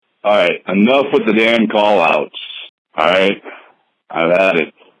All right, enough with the damn call-outs. All right, I've had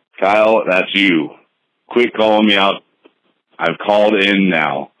it. Kyle, that's you. Quit calling me out. I've called in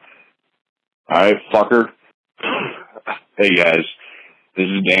now. All right, fucker. Hey, guys. This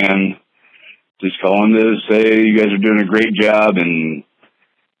is Dan. Just calling to say you guys are doing a great job, and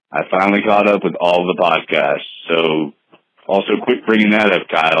I finally caught up with all the podcasts. So, also quit bringing that up,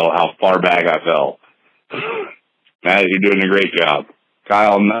 Kyle, how far back I fell. Matt, you're doing a great job.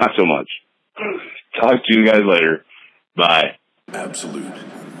 Kyle, not so much. Talk to you guys later. Bye. Absolute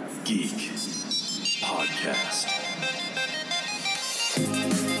Geek Podcast.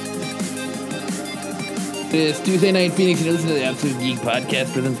 It's Tuesday night, Phoenix, and you listen to the Absolute Geek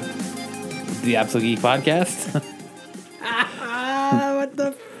Podcast. The Absolute Geek Podcast. What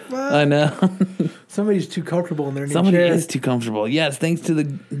the fuck? I know. Somebody's too comfortable in their new Somebody chair. is too comfortable. Yes, thanks to the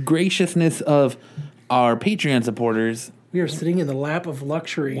graciousness of our Patreon supporters. We are sitting in the lap of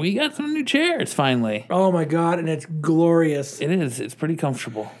luxury. We got some new chairs, finally. Oh my god, and it's glorious. It is. It's pretty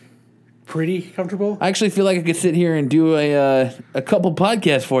comfortable. Pretty comfortable? I actually feel like I could sit here and do a couple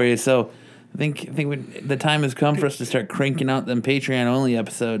podcasts for you, so I think the time has come for us to start cranking out them Patreon-only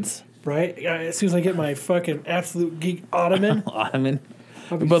episodes. Right? As soon as I get my fucking Absolute Geek Ottoman. Ottoman.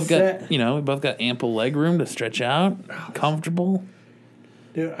 I'll We be both set. got, we both got ample leg room to stretch out. Comfortable.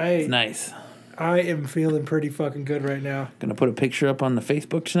 Dude, It's nice. I am feeling pretty fucking good right now. Gonna put a picture up on the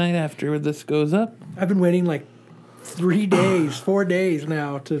Facebook tonight after this goes up. I've been waiting like 4 days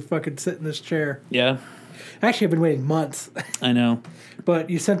now to fucking sit in this chair. Yeah, Actually, I've been waiting months. I know.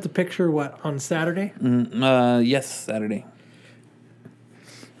 But you sent the picture, what, on Saturday? Yes, Saturday.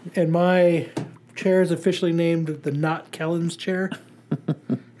 And my chair is officially named the Not Kellen's chair.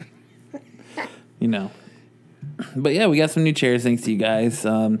 But yeah, we got some new chairs thanks to you guys.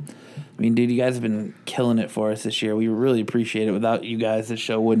 Dude, you guys have been killing it for us this year. We really appreciate it. Without you guys, this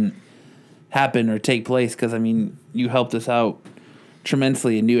show wouldn't happen or take place because, you helped us out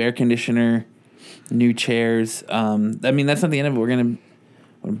tremendously. A new air conditioner, new chairs. That's not the end of it. We're going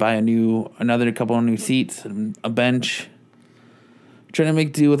to buy another couple of new seats, a bench. Trying to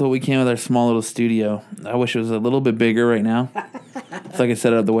make do with what we can with our small little studio. I wish it was a little bit bigger right now. It's like I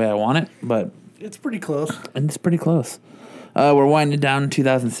set it up the way I want it, but It's pretty close. and it's pretty close. We're winding down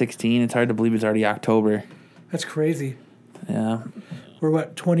 2016. It's hard to believe it's already October. That's crazy. Yeah. We're,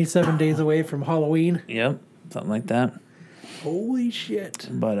 27 days away from Halloween? Yep. Something like that. Holy shit.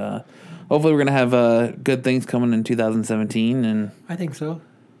 But hopefully we're going to have good things coming in 2017. And I think so.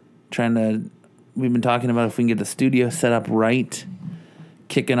 we've been talking about if we can get the studio set up right,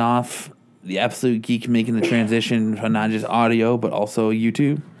 kicking off the Absolute Geek, making the transition from not just audio, but also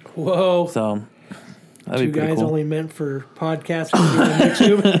YouTube. Whoa. So that'd Two be pretty guys cool. only meant for podcasts on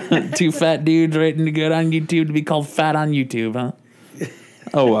YouTube. Two fat dudes waiting to get on YouTube to be called fat on YouTube, huh?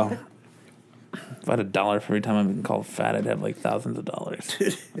 Oh, well. If I had $1 for every time I've been called fat, I'd have like thousands of dollars.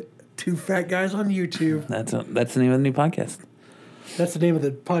 Two fat guys on YouTube. That's the name of the new podcast. That's the name of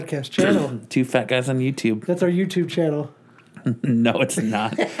the podcast channel. Two fat guys on YouTube. That's our YouTube channel. No, it's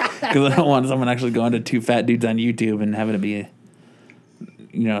not. Because I don't want someone actually going to two fat dudes on YouTube and having to be,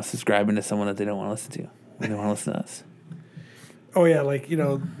 subscribing to someone that they don't want to listen to. They don't want to listen to us. Oh, yeah,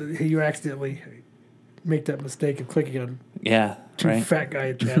 you accidentally make that mistake of clicking on Yeah, Two right. Fat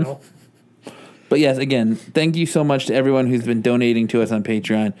Guy channel. But yes, again, thank you so much to everyone who's been donating to us on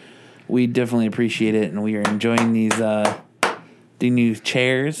Patreon. We definitely appreciate it, and we are enjoying these the new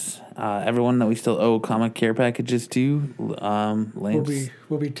chairs. Everyone that we still owe comic care packages to, Lance.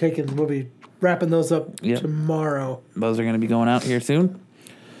 We'll be wrapping those up tomorrow. Those are going to be going out here soon.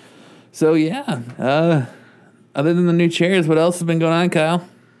 So yeah, other than the new chairs, what else has been going on, Kyle?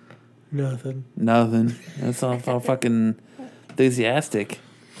 Nothing. That's all fucking enthusiastic.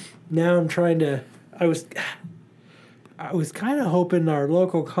 Now I'm trying to. I was kind of hoping our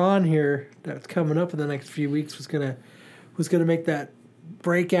local con here that's coming up in the next few weeks was gonna make that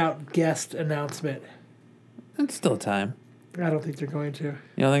breakout guest announcement. It's still time. I don't think they're going to. You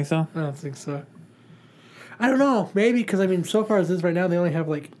don't think so? I don't think so. I don't know. Maybe because so far as this right now, they only have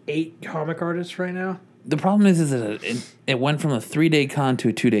 8 comic artists right now. The problem is that it went from a 3-day con to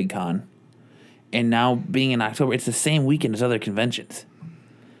a 2-day con, and now being in October, it's the same weekend as other conventions.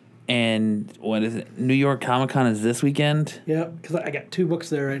 And what is it? New York Comic Con is this weekend. Yeah, because I got 2 books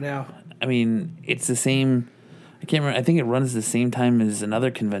there right now. It's the same. I can't remember. I think it runs the same time as another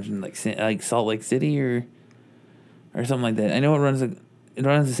convention, like Salt Lake City or something like that. I know it runs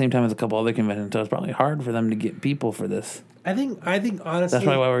the same time as a couple other conventions, so it's probably hard for them to get people for this. I think honestly, that's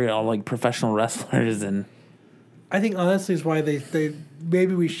probably why we're all like professional wrestlers, and I think honestly is why they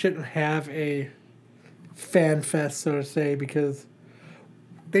maybe we shouldn't have a fan fest, so to say, because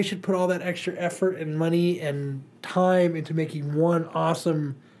they should put all that extra effort and money and time into making one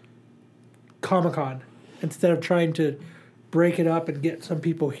awesome Comic-Con instead of trying to break it up and get some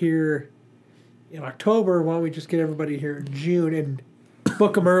people here in October. Why don't we just get everybody here in June and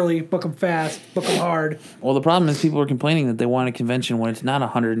book them early, book them fast, book them hard. Well, the problem is people are complaining that they want a convention when it's not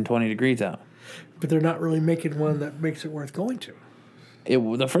 120 degrees out. But they're not really making one that makes it worth going to.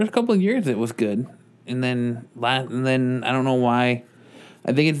 The first couple of years it was good, and then I don't know why.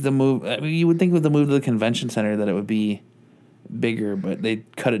 I think it's the move. I mean, you would think with the move to the convention center that it would be bigger, but they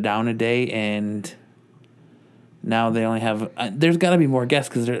cut it down a day, and now they only have. There's got to be more guests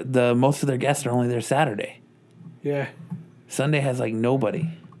because most of their guests are only there Saturday. Yeah, Sunday has like nobody.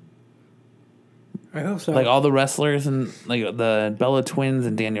 I hope so. Like all the wrestlers and like the Bella Twins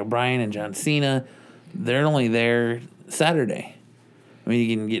and Daniel Bryan and John Cena, they're only there Saturday. I mean,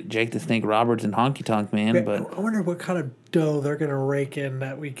 you can get Jake the Snake Roberts and Honky Tonk Man, but I wonder what kind of dough they're going to rake in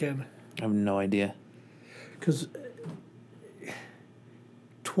that weekend. I have no idea. Because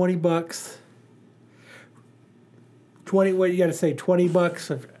 $20, what you got to say, $20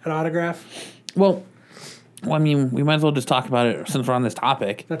 of an autograph? Well, I mean, we might as well just talk about it since we're on this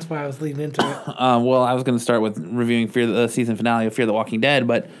topic. That's why I was leading into it. Well, I was going to start with reviewing the season finale of Fear the Walking Dead,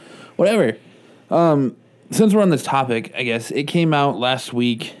 but whatever. Since we're on this topic, I guess, it came out last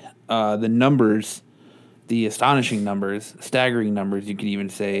week, the numbers, the astonishing numbers, staggering numbers, you could even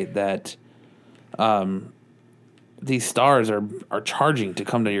say, that these stars are charging to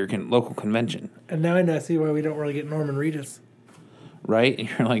come to your local convention. And now I see why we don't really get Norman Reedus. Right? And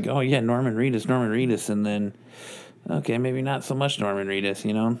you're like, oh, yeah, Norman Reedus, and then, okay, maybe not so much Norman Reedus,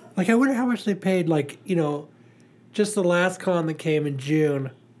 you know? Like, I wonder how much they paid, like, you know, just the last con that came in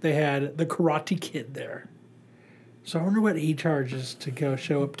June, they had the Karate Kid there. So I wonder what he charges to go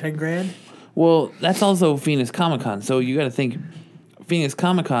show up, $10,000? Well, that's also Phoenix Comic-Con. So you got to think, Phoenix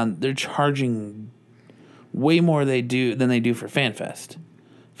Comic-Con, they're charging way more than they do for FanFest.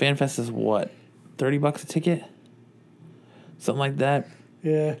 FanFest is what, $30 a ticket? Something like that.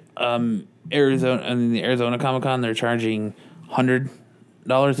 Yeah. The Arizona Comic-Con, they're charging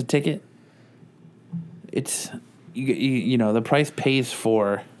 $100 a ticket. It's you know, the price pays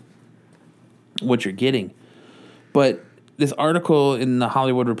for what you're getting. But this article in the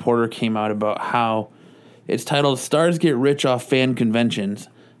Hollywood Reporter came out about how it's titled "Stars Get Rich Off Fan Conventions: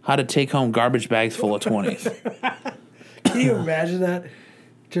 How to Take Home Garbage Bags Full of 20s." Can you imagine that?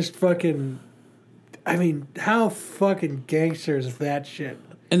 Just fucking... I mean, how fucking gangster is that shit?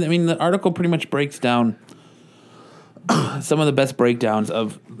 And I mean, the article pretty much breaks down some of the best breakdowns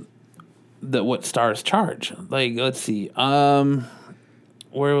of what stars charge. Like, let's see.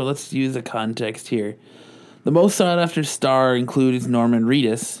 Let's use a context here. The most sought-after star includes Norman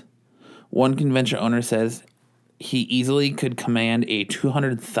Reedus. One convention owner says he easily could command a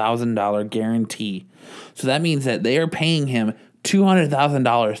 $200,000 guarantee. So that means that they are paying him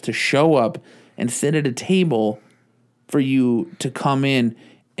 $200,000 to show up and sit at a table for you to come in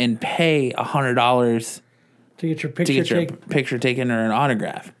and pay $100 to get your picture taken or an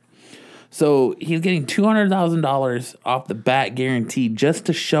autograph. So he's getting $200,000 off the bat guaranteed just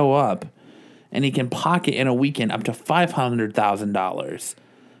to show up, and he can pocket in a weekend up to $500,000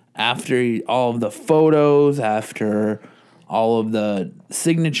 after all of the photos, after all of the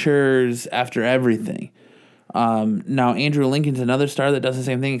signatures, after everything. Now, Andrew Lincoln's another star that does the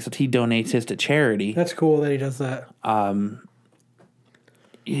same thing, except he donates his to charity. That's cool that he does that.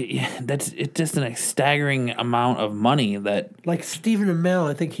 It's just a staggering amount of money that... Like Stephen Amell,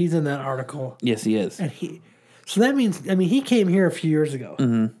 I think he's in that article. Yes, he is. And so that means, I mean, he came here a few years ago.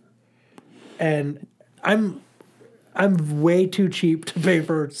 Mm-hmm. And I'm way too cheap to pay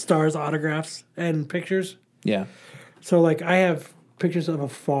for stars' autographs and pictures. Yeah. So, like, I have pictures of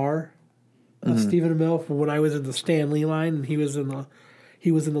afar of Stephen Amell from when I was in the Stan Lee line, and he was in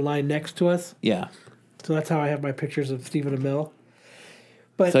the line next to us. Yeah. So that's how I have my pictures of Stephen Amell.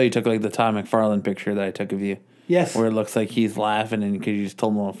 But so you took like the Todd McFarlane picture that I took of you. Yes. Where it looks like he's laughing and because you just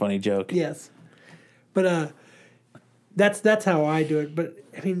told him a funny joke. Yes. But that's how I do it. But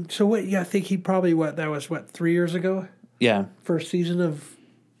I mean, so what? Yeah, I think he probably that was 3 years ago. Yeah. First season of.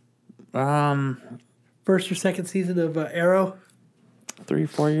 First or second season of Arrow. 3 or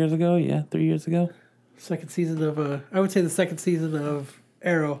 4 years ago. Yeah, 3 years ago. Second season of I would say the second season of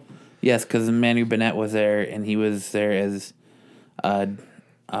Arrow. Yes, because Manu Bennett was there and he was there as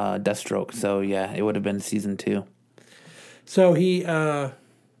Deathstroke. So yeah, it would have been season 2. So he the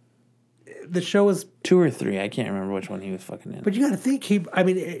show was 2 or 3. I can't remember which one he was fucking in. But you got to think you got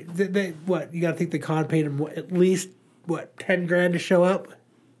to think the con paid him at least $10,000 to show up,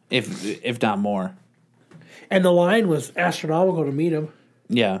 if not more. And the line was astronomical to meet him.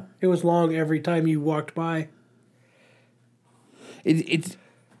 Yeah. It was long every time you walked by. It's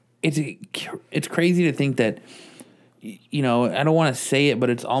crazy to think that, you know, I don't want to say it, but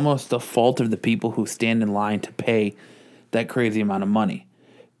it's almost the fault of the people who stand in line to pay that crazy amount of money,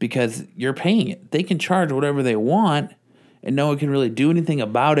 because you're paying it. They can charge whatever they want, and no one can really do anything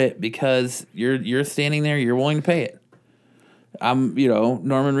about it because you're standing there. You're willing to pay it.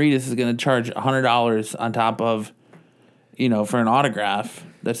 Norman Reedus is going to charge $100 on top of, for an autograph.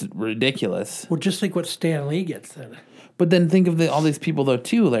 That's ridiculous. Well, just think what Stan Lee gets then. But then think of all these people, though,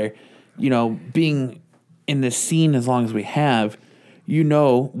 too, like, being in this scene as long as we have,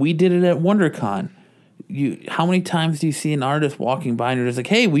 we did it at WonderCon. How many times do you see an artist walking by and you're just like,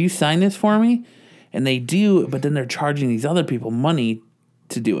 hey, will you sign this for me? And they do, but then they're charging these other people money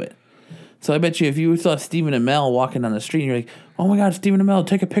to do it. So I bet you if you saw Stephen Amell walking down the street and you're like, oh my God, Stephen Amell,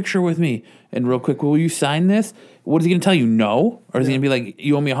 take a picture with me. And real quick, will you sign this? What is he going to tell you? No? Or is he going to be like,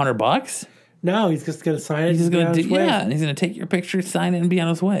 you owe me $100? No, he's just going to sign it. He's just going to and he's going to take your picture, sign it, and be on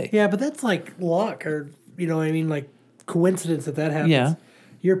his way. Yeah, but that's like luck or, like coincidence that happens. Yeah.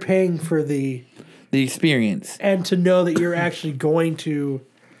 You're paying for the experience. And to know that you're actually going to,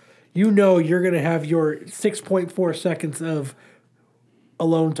 you're going to have your 6.4 seconds of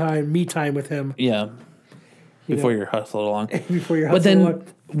alone time, me time with him. Yeah. Before you're hustled along. Before you're hustled along. But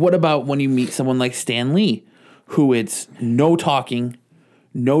then, what about when you meet someone like Stan Lee, who it's no talking,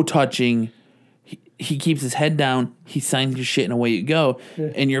 no touching, he keeps his head down, he signs your shit and away you go,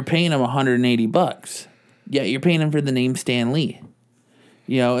 and you're paying him $180. Yeah, you're paying him for the name Stan Lee.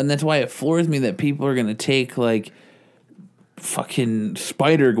 And that's why it floors me that people are going to take, like, fucking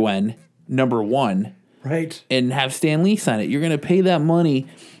Spider-Gwen, #1, right, and have Stan Lee sign it. You're going to pay that money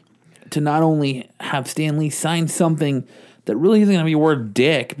to not only have Stan Lee sign something that really isn't going to be worth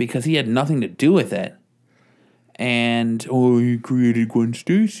dick because he had nothing to do with it. And, he created Gwen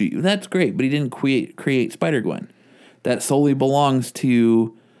Stacy. That's great, but he didn't create Spider-Gwen. That solely belongs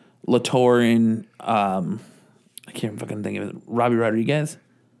to Latour and, I can't fucking think of it, Robbie Rodriguez? Is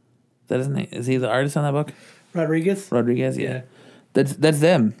that his name? Is he the artist on that book? Rodriguez, yeah. That's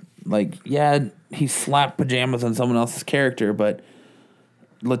them. Like, yeah, he slapped pajamas on someone else's character, but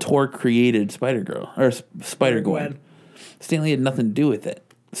Latour created Spider-Girl, or Spider-Gwen. Stan Lee had nothing to do with it.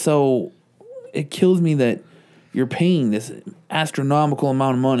 So it kills me that you're paying this astronomical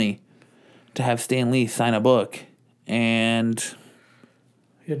amount of money to have Stan Lee sign a book, and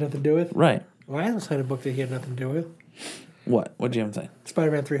he had nothing to do with? Right. Well, I haven't signed a book that he had nothing to do with. What? What'd you have to say?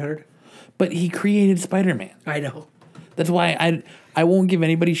 Spider-Man 300. But he created Spider-Man. I know. That's why I won't give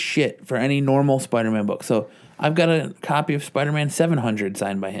anybody shit for any normal Spider-Man book. So I've got a copy of Spider-Man 700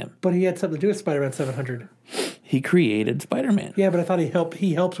 signed by him. But he had something to do with Spider-Man 700. He created Spider-Man. Yeah, but I thought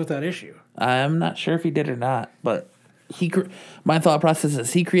he helps with that issue. I'm not sure if he did or not, but my thought process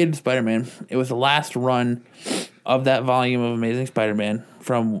is he created Spider-Man. It was the last run of that volume of Amazing Spider-Man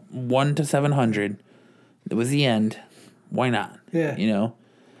from 1 to 700. It was the end. Why not? Yeah.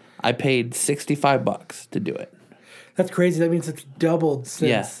 I paid $65 to do it. That's crazy. That means it's doubled since.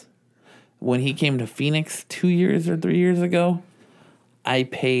 Yeah. When he came to Phoenix 2 years or 3 years ago, I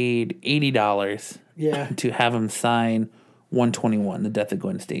paid $80 to have him sign 121, The Death of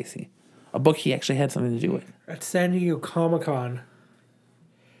Gwen Stacy. A book he actually had something to do with. At San Diego Comic-Con,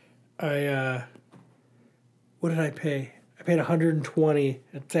 what did I pay? I paid $120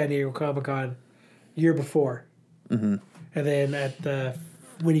 at San Diego Comic-Con year before. Mm-hmm. And then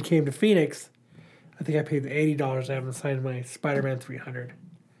when he came to Phoenix, I think I paid $80 to have him sign my Spider-Man 300.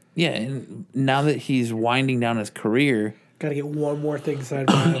 Yeah, and now that he's winding down his career... Got to get one more thing signed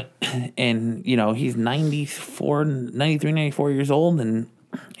by him. And, he's 93, 94 years old, and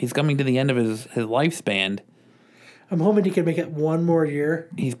he's coming to the end of his lifespan. I'm hoping he can make it one more year.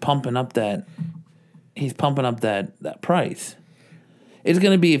 He's pumping up that price. It's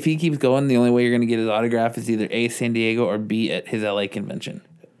going to be, if he keeps going, the only way you're going to get his autograph is either A, San Diego, or B, at his LA convention.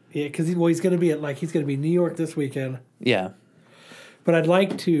 Yeah, because he's going to be he's going to be in New York this weekend. Yeah. But I'd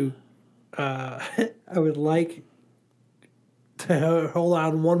like to, I would like to hold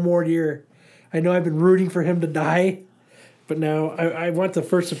on one more year. I know I've been rooting for him to die, but now I want the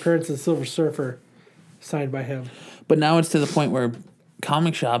first appearance of Silver Surfer signed by him. But now it's to the point where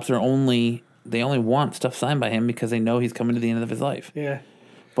comic shops they only want stuff signed by him because they know he's coming to the end of his life. Yeah.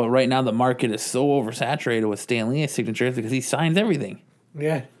 But right now the market is so oversaturated with Stan Lee's signatures because he signs everything.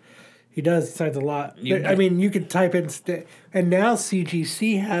 Yeah. He does. He signs a lot. You could type in... and now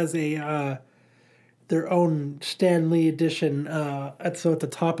CGC has their own Stan Lee edition. So at the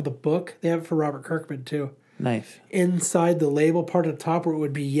top of the book, they have it for Robert Kirkman, too. Nice. Inside the label part at the top where it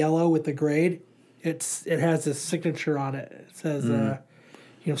would be yellow with the grade, it has his signature on it. It says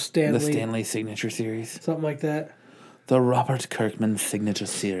Stanley. The Stanley Signature Series. Something like that. The Robert Kirkman Signature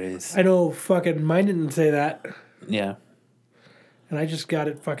Series. I know fucking mine didn't say that. Yeah. And I just got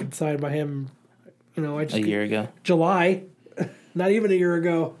it fucking signed by him, a year ago. July. Not even a year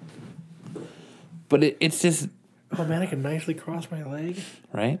ago. But it's just... Oh, man, I can nicely cross my leg.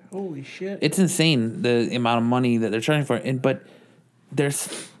 Right? Holy shit. It's insane, the amount of money that they're charging for it. But they're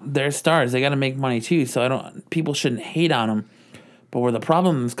stars. They got to make money, too. So people shouldn't hate on them. But where the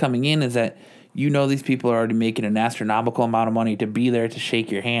problem is coming in is that these people are already making an astronomical amount of money to be there to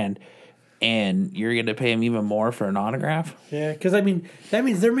shake your hand. And you're going to pay them even more for an autograph? Yeah, because, that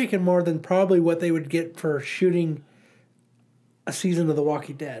means they're making more than probably what they would get for shooting a season of The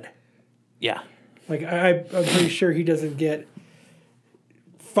Walking Dead. Yeah. Like, I'm pretty sure he doesn't get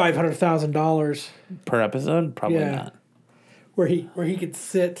 $500,000 per episode. Probably not. Where he could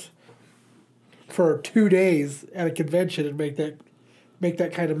sit for 2 days at a convention and make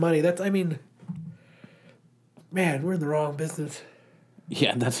that kind of money. Man, we're in the wrong business.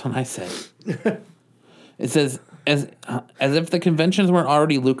 Yeah, that's what I said. It says, as if the conventions weren't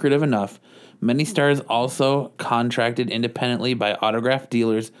already lucrative enough, many stars also contracted independently by autograph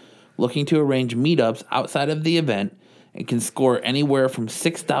dealers looking to arrange meetups outside of the event and can score anywhere from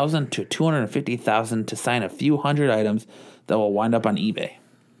 $6,000 to $250,000 to sign a few hundred items that will wind up on eBay.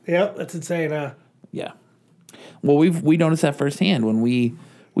 Yep, that's insane, huh? Yeah. Well, we noticed that firsthand when we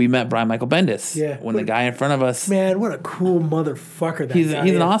met Brian Michael Bendis. Yeah. When the guy in front of us... Man, what a cool motherfucker that he's guy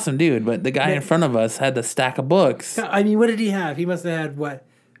He's is. an awesome dude, but the guy in front of us had the stack of books. What did he have? He must have had, what,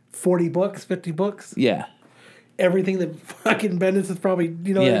 40 books, 50 books? Yeah. Everything that fucking Bendis is probably,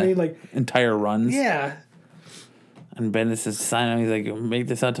 what I mean? Like entire runs. Yeah. And Bendis is signing. He's like, make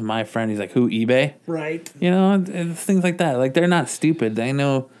this out to my friend. He's like, who, eBay? Right. It's things like that. Like, they're not stupid. They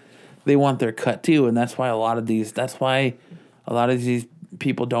know they want their cut too, and that's why a lot of these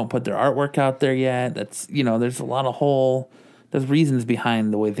people don't put their artwork out there yet. That's there's a lot of there's reasons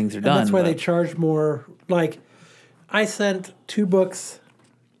behind the way things are done. And that's why they charge more. Like, I sent 2 books.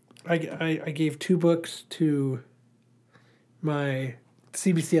 I gave 2 books to my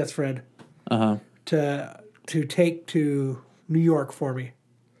CBCS friend to take to New York for me,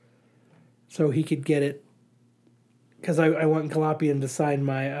 so he could get it. Because I want Galapian to sign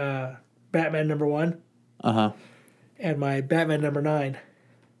my Batman #1 and my Batman #9.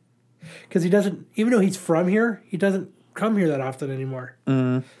 Because he doesn't, even though he's from here, he doesn't come here that often anymore.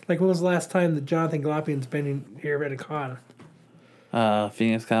 Mm. Like, when was the last time that Jonathan Galapian's been here at a con?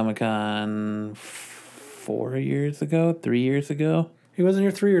 Phoenix Comic Con 4 years ago, 3 years ago. He wasn't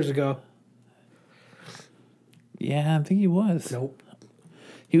here 3 years ago. Yeah, I think he was. Nope.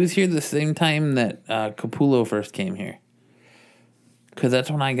 He was here the same time that Capullo first came here. Because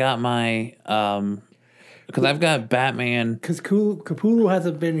that's when I got my... Because I've got Batman... Because Capullo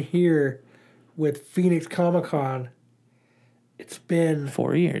hasn't been here with Phoenix Comic Con. It's been...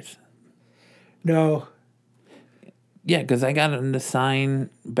 4 years. No. Yeah, because I got him to sign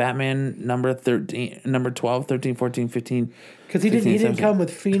Batman number 13, number 12, 13, 14, 15... Because he didn't come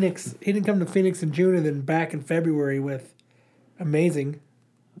with Phoenix. He didn't come to Phoenix in June and then back in February with Amazing.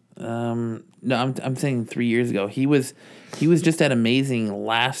 No, I'm saying 3 years ago. He was just at Amazing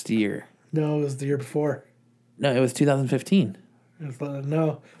last year. No, it was the year before. No, it was 2015.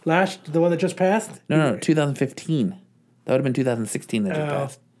 The one that just passed. No, 2015. That would have been 2016 that just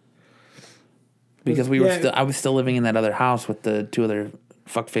passed. Because I was still living in that other house with the 2 other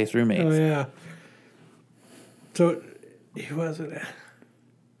fuckface roommates. Oh yeah. So he wasn't.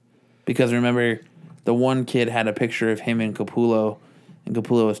 Because remember, the one kid had a picture of him and Capullo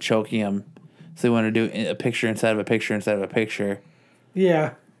was choking him. So they wanted to do a picture instead of a picture instead of a picture.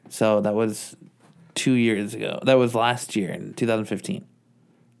 Yeah. So that was 2 years ago. That was last year in 2015.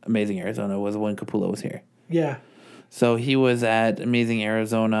 Amazing Arizona was when Capullo was here. Yeah. So he was at Amazing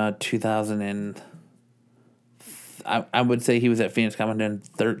Arizona 2000 I would say he was at Phoenix Comic Con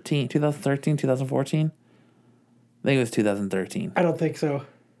 2013, 2014. I think it was 2013. I don't think so.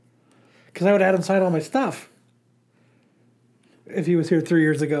 Because I would have had him sign all my stuff if he was here 3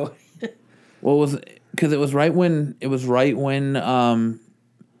 years ago. Well, because it was right when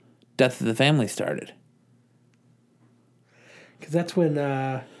Death of the Family started. Because that's when.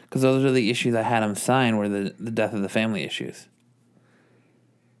 Because those are the issues I had him sign were the Death of the Family issues.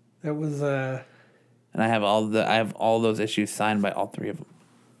 That was. And I have all those issues signed by all 3 of them.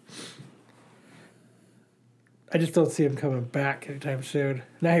 I just don't see him coming back anytime soon.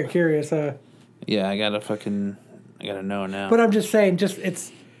 Now you're curious, huh? Yeah, I gotta know now. But I'm just saying,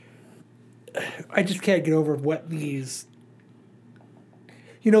 I just can't get over what these,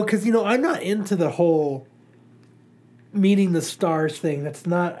 because I'm not into the whole meeting the stars thing. That's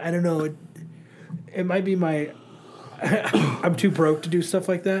not. I don't know. It might be my. I'm too broke to do stuff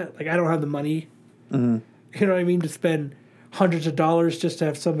like that. Like I don't have the money. Mm-hmm. You know what I mean? To spend hundreds of dollars just to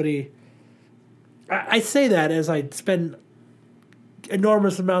have somebody. I say that as I spend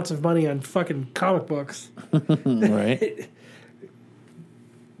enormous amounts of money on fucking comic books. Right.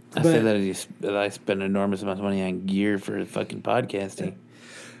 I say that I spend enormous amounts of money on gear for fucking podcasting.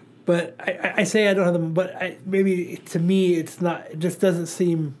 But I say I don't have them. But maybe to me, it's not. It just doesn't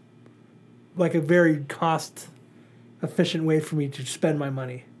seem like a very cost efficient way for me to spend my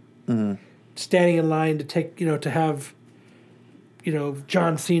money. Mm-hmm. Standing in line to take, to have,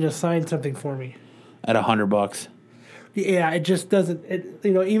 John Cena sign something for me At $100. Yeah, it just doesn't.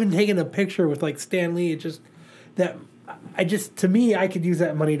 Even taking a picture with like Stan Lee, to me, I could use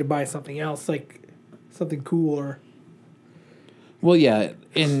that money to buy something else, like something cool or. Well, yeah,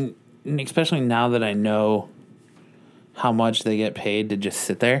 and especially now that I know how much they get paid to just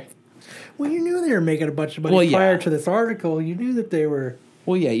sit there. Well, you knew they were making a bunch of money prior to this article. You knew that they were.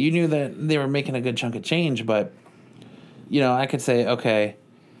 Well, yeah, you knew that they were making a good chunk of change, but I could say, okay,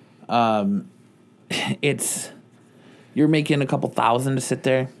 you're making a couple thousand to sit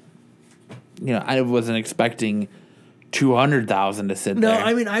there. I wasn't expecting 200,000 to sit there. No,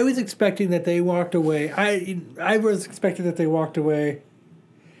 I mean, I was expecting that they walked away. I was expecting that they walked away.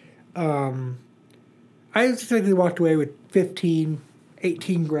 I was expecting they walked away with 15,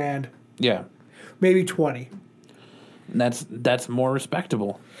 18 grand. Yeah. Maybe 20. And that's more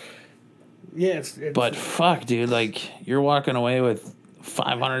respectable. Yeah, it's but fuck, dude, like you're walking away with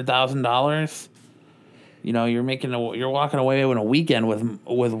 $500,000. You're walking away in a weekend with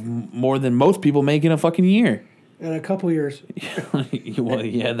more than most people make in a fucking year. In a couple years. Well,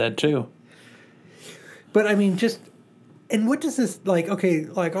 yeah, that too. But I mean, and what does this like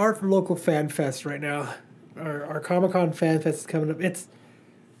our local fan fest right now, our Comic-Con fan fest is coming up.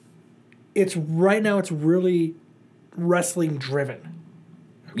 It's right now. It's really wrestling driven.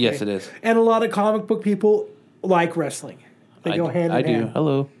 Okay? Yes, it is. And a lot of comic book people like wrestling. They go hand in hand. I do.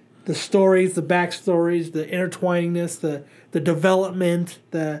 Hello. The stories, the backstories, the intertwiningness, the development,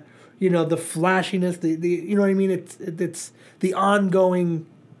 the flashiness, the you know what I mean. It's the ongoing,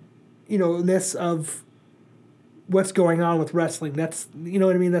 ness of what's going on with wrestling. That's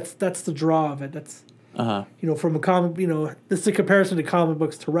what I mean. That's the draw of it. That's from a comic. This is a comparison to comic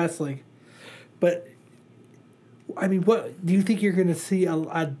books to wrestling, but. I mean, what do you think you're going to see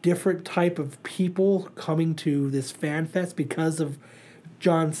a different type of people coming to this fan fest because of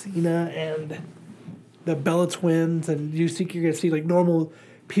John Cena and the Bella Twins? And do you think you're going to see like normal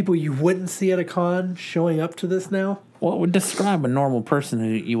people you wouldn't see at a con showing up to this now? What would describe a normal person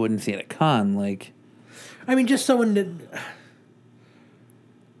who you wouldn't see at a con? Like, I mean, just someone you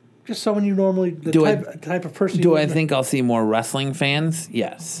normally type of person. Do I think I'll see more wrestling fans?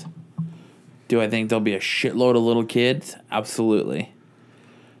 Yes. Do I think there'll be a shitload of little kids? Absolutely.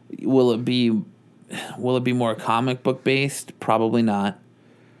 Will it be more comic book based? Probably not.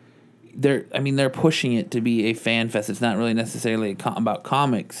 They're pushing it to be a fan fest. It's not really necessarily about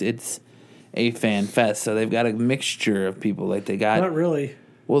comics. It's a fan fest. So they've got a mixture of people. Like they got not really.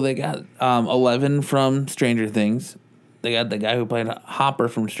 Well, they got 11 from Stranger Things. They got the guy who played Hopper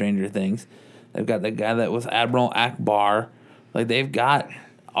from Stranger Things. They've got the guy that was Admiral Akbar. Like they've got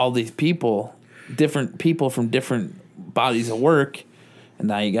all these people. Different people from different bodies of work, and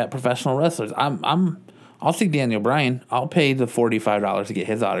now you got professional wrestlers. I'll see Daniel Bryan. I'll pay the $45 to get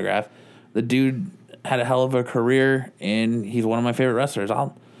his autograph. The dude had a hell of a career, and he's one of my favorite wrestlers.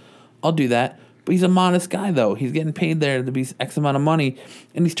 I'll do that. But he's a modest guy, though. He's getting paid there to be X amount of money,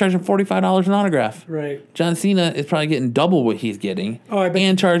 and he's charging $45 an autograph. Right. John Cena is probably getting double what he's getting,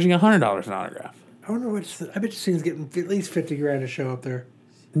 and charging $100 an autograph. I wonder I bet Cena's getting at least $50,000 to show up there.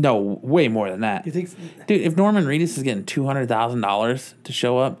 No, way more than that. You think, dude? If Norman Reedus is getting $200,000 to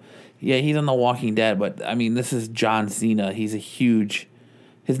show up, yeah, he's on The Walking Dead. But I mean, this is John Cena. He's a huge.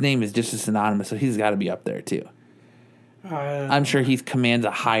 His name is just as synonymous, so he's got to be up there too. I'm sure he commands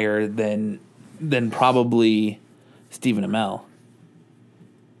a higher than probably Stephen Amell.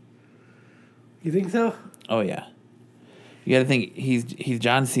 You think so? Oh yeah. You got to think he's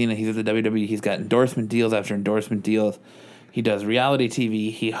John Cena. He's at the WWE. He's got endorsement deals after endorsement deals. He does reality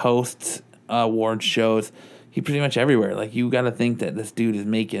TV. He hosts award shows. He's pretty much everywhere. Like you got to think that this dude is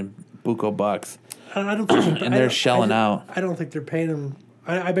making buco bucks. I don't think, and they're shelling out. I don't think they're paying him.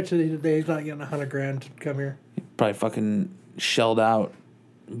 I bet you he's not getting $100,000 to come here. He probably fucking shelled out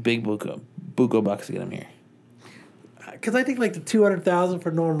big buco bucks to get him here. Because I think like the $200,000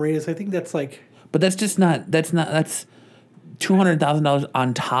 for Norm Reedus. I think that's like. But that's just not. That's $200,000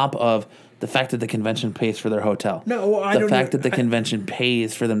 on top of The fact that the convention pays for their hotel. No, well, I don't. The fact that the convention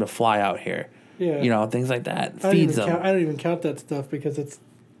pays for them to fly out here. Yeah. You know, things like that feeds them. I don't even count that stuff because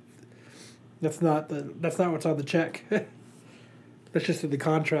that's not what's on the check. That's just in the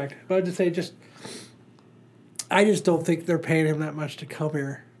contract. But I'd just say I just don't think they're paying him that much to come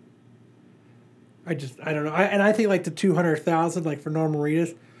here. I don't know. I think like the $200,000 like for Norman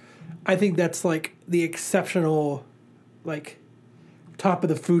Reedus, I think that's like the exceptional, like top of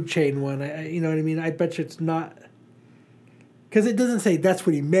the food chain one. You know what I mean? I bet you it's not, because it doesn't say that's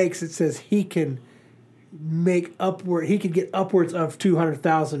what he makes. It says he can make upward. He could get upwards of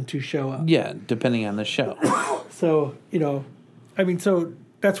 $200,000 to show up. Yeah, depending on the show. So you know, I mean, so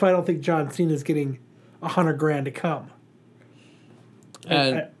that's why I don't think John Cena's getting $100,000 to come.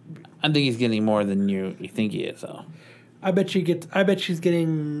 I think he's getting more than you think he is, though. I bet she's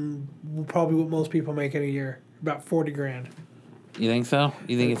getting probably what most people make in a year, about $40,000. You think so?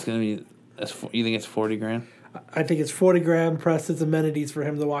 You think it's gonna be? You think it's $40,000? I think it's $40,000 plus his amenities for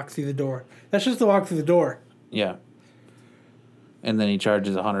him to walk through the door. That's just to walk through the door. Yeah. And then he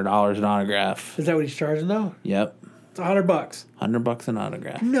charges $100 an autograph. Is that what he's charging though? Yep. It's $100. $100 an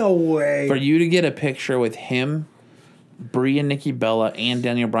autograph. No way. For you to get a picture with him, Brie and Nikki Bella, and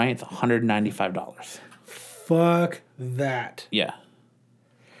Daniel Bryan, it's $195. Fuck that. Yeah.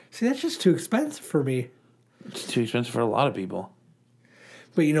 See, that's just too expensive for me. It's too expensive for a lot of people.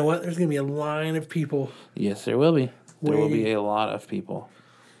 But you know what? There's going to be a line of people. Yes, there will be. There will be a lot of people.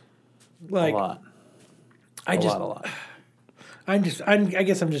 Like, a lot. A lot. I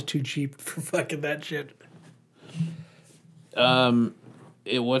guess I'm just too cheap for fucking that shit.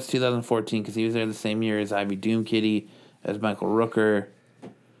 It was 2014 because he was there the same year as Ivy Doom Kitty, as Michael Rooker.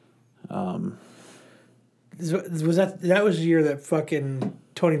 Was that was the year that fucking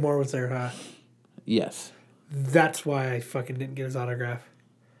Tony Moore was there, huh? Yes. That's why I fucking didn't get his autograph.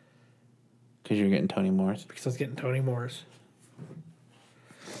 Because you're getting Tony Moore's? Because I was getting Tony Moore's.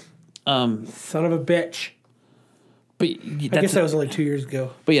 Son of a bitch. But I guess that was only 2 years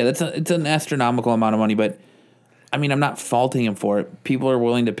ago. But yeah, it's an astronomical amount of money. But I mean, I'm not faulting him for it. People are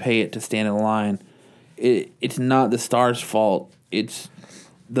willing to pay it to stand in line. It's not the star's fault. It's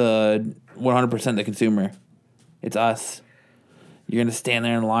the 100% the consumer. It's us. You're gonna stand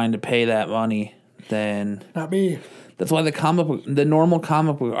there in line to pay that money. Then not me. That's why the normal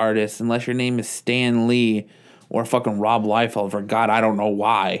comic book artist, unless your name is Stan Lee or fucking Rob Liefeld, for God, I don't know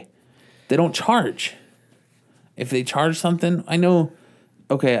why, they don't charge. If they charge something, I know,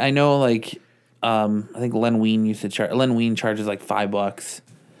 like, I think Len Wein used to charge. Len Wein charges like $5.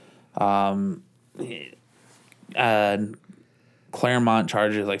 Claremont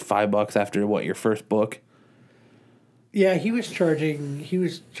charges like $5 after your first book. Yeah, he was charging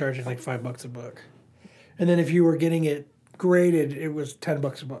like $5 a book. And then if you were getting it graded, it was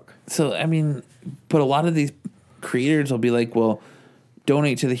 $10 a book. So, I mean, but a lot of these creators will be like, well,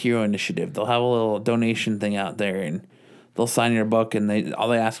 donate to the Hero Initiative. They'll have a little donation thing out there, and they'll sign your book, and all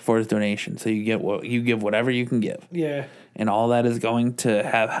they ask for is donation. So you give whatever you can give. Yeah. And all that is going to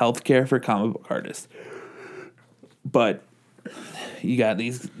have health care for comic book artists. But you got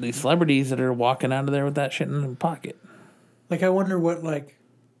these celebrities that are walking out of there with that shit in their pocket. Like, I wonder what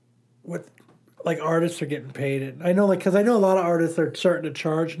artists are getting paid. I know, because I know a lot of artists are starting to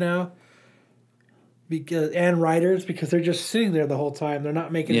charge now, and writers, because they're just sitting there the whole time. They're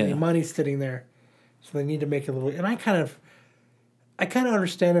not making any money sitting there, so they need to make a little. And I kind of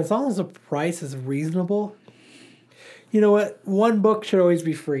understand, as long as the price is reasonable. You know what? 1 book should always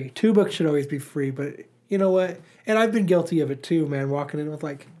be free. 2 books should always be free. But you know what? And I've been guilty of it too, man. Walking in with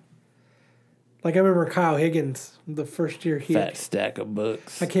like I remember Kyle Higgins, the first year fat stack of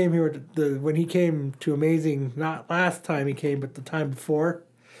books. I came here when he came to Amazing, not last time he came, but the time before,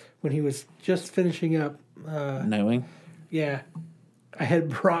 when he was just finishing up. Nightwing? Yeah. I had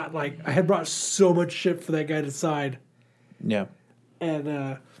brought so much shit for that guy to sign. Yeah.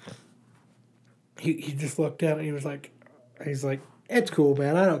 And he just looked at it and he's like, it's cool,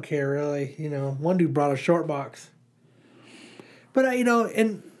 man. I don't care really. You know, one dude brought a short box. But,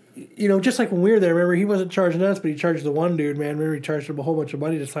 just like when we were there, remember, he wasn't charging us, but he charged the one dude, man. Remember, he charged him a whole bunch of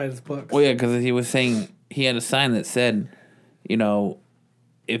money to sign his books. Well, yeah, because he was saying he had a sign that said,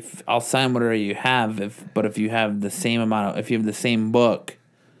 if I'll sign whatever you have, but if you have the same book,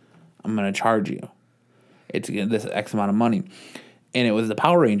 I'm going to charge you. It's this X amount of money. And it was the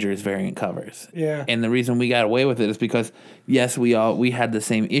Power Rangers variant covers. Yeah. And the reason we got away with it is because, yes, we had the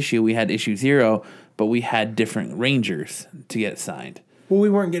same issue. We had issue 0, but we had different Rangers to get signed. Well, we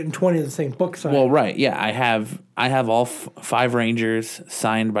weren't getting 20 of the same book signed. Well, right, yeah. I have all 5 Rangers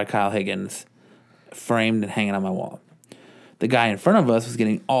signed by Kyle Higgins, framed and hanging on my wall. the guy in front of us was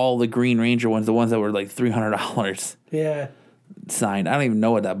getting all the Green Ranger ones, the ones that were like $300 Yeah. signed. I don't even know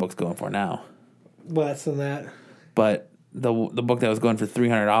what that book's going for now. Less than that. But the book that was going for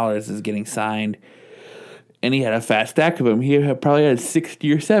 $300 is getting signed, and he had a fat stack of them. Probably had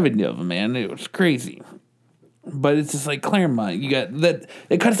 60 or 70 of them, man. It was crazy. But it's just like Claremont. You got that.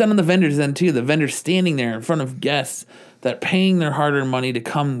 It cuts down on the vendors then too. The vendors standing there in front of guests that are paying their hard-earned money to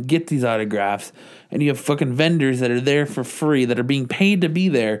come get these autographs, and you have fucking vendors that are there for free that are being paid to be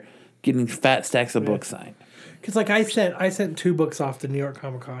there, getting fat stacks of books signed. Because like I sent 2 books off to New York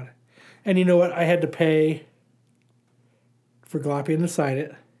Comic Con, and you know what? I had to pay for Glopian to sign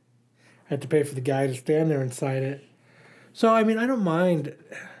it. I had to pay for the guy to stand there and sign it. So I mean, I don't mind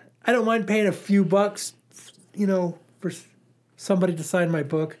paying a few bucks, for somebody to sign my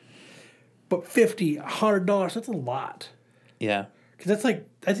book. But $50, $100, that's a lot. Yeah. Because that's like,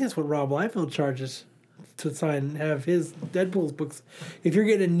 I think that's what Rob Liefeld charges to have his Deadpool's books. If you're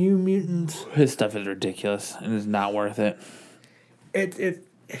getting a New Mutants, His stuff is ridiculous and is not worth it.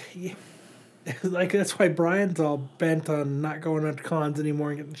 Like, that's why Brian's all bent on not going on cons anymore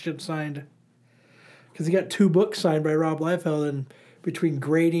and getting shit signed. Because he got 2 books signed by Rob Liefeld, and between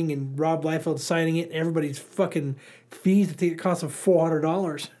grading and Rob Liefeld signing it, everybody's fucking fees, I think it costs him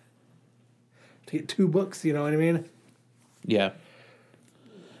 $400 to get 2 books, you know what I mean? Yeah.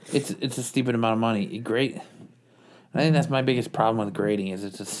 It's a stupid amount of money. Great. I think that's my biggest problem with grading is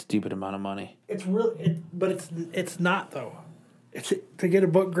it's a stupid amount of money. It's but it's not though. To get a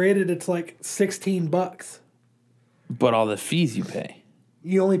book graded, it's like $16. But all the fees you pay.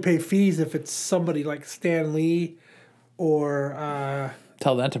 You only pay fees if it's somebody like Stan Lee or...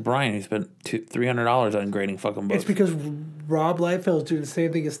 Tell that to Brian, who spent $300 on grading fucking books. It's because Rob Liefeld is doing the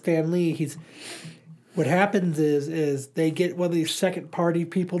same thing as Stan Lee. What happens is they get one of these second-party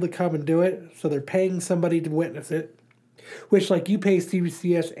people to come and do it, so they're paying somebody to witness it, which, like, you pay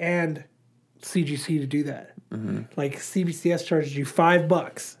CBCS and CGC to do that. Mm-hmm. Like, CBCS charges you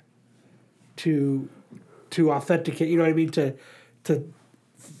 $5 to authenticate, you know what I mean,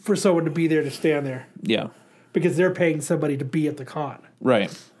 for someone to be there to stand there. Yeah. Because they're paying somebody to be at the con.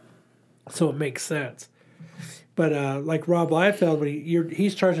 Right. So it makes sense. But like Rob Liefeld, when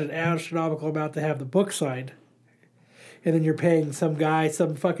he's charging an astronomical amount to have the book signed, and then you're paying some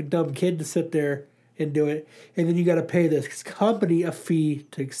fucking dumb kid to sit there and do it, and then you got to pay this company a fee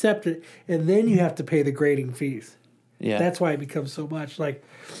to accept it, and then you have to pay the grading fees. Yeah. That's why it becomes so much. Like,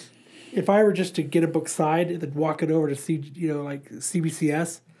 if I were just to get a book signed and then walk it over to like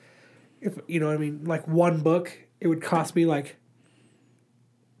CBCS, if like one book, it would cost me like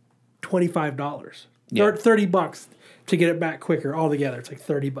 $25. Yeah. Or $30 to get it back quicker altogether. It's like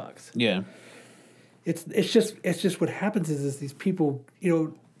 $30. Yeah. It's just what happens is these people,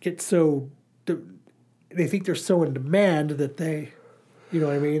 get so they think they're so in demand that they,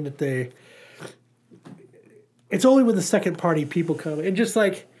 it's only when the second party people come. And just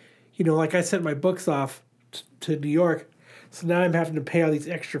like, like I sent my books off to New York, so now I'm having to pay all these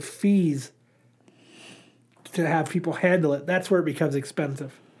extra fees to have people handle it. That's where it becomes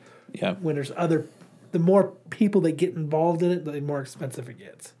expensive. Yeah. When there's the more people that get involved in it, the more expensive it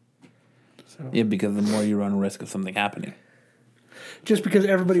gets. So Yeah, because the more you run a risk of something happening. Just because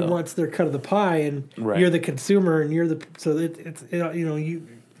everybody wants their cut of the pie, and you're the consumer, and you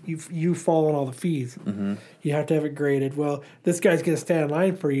fall on all the fees. Mm-hmm. You have to have it graded. Well, this guy's going to stand in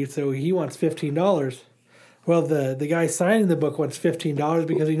line for you, so he wants $15. Well, the guy signing the book wants $15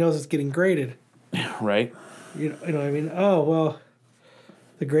 because he knows it's getting graded. Right. You know what I mean? Oh, well,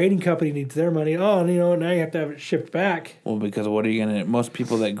 the grading company needs their money. Oh, now you have to have it shipped back. Well, because what are you going to... Most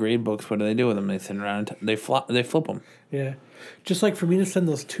people that grade books, what do they do with them? They sit around and they flip them. Yeah. Just like for me to send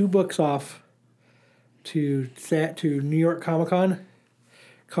those 2 books off to New York Comic Con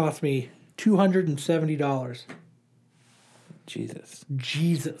cost me $270. Jesus.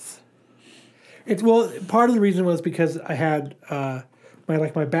 Part of the reason was because I had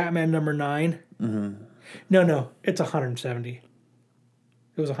my Batman number 9. Mm-hmm. No, it's 170.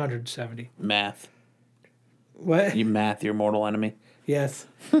 It was 170. Math. What? You math your mortal enemy. Yes.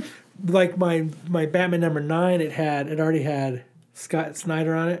 Like my Batman number 9, it already had Scott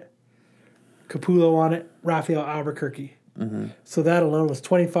Snyder on it, Capullo on it, Raphael Albuquerque. Mm-hmm. So that alone was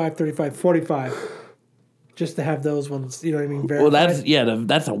 $25, $35, $45. Just to have those ones, you know what I mean? Verified.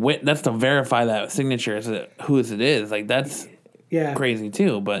 Well, that's to verify that signature as who it is. Like, that's crazy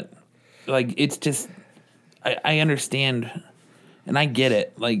too. But like, it's just, I understand, and I get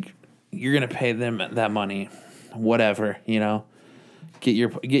it. Like, you're gonna pay them that money, whatever, get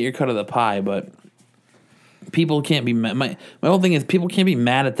your cut of the pie. But people can't be mad. My whole thing is people can't be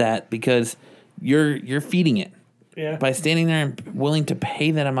mad at that because you're feeding it. Yeah. By standing there and willing to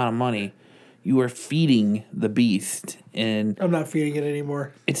pay that amount of money, you are feeding the beast, and I'm not feeding it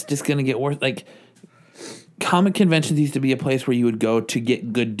anymore. it's just going to get worse. Like, comic conventions used to be a place where you would go to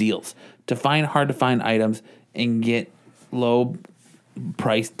get good deals, to find hard-to-find items and get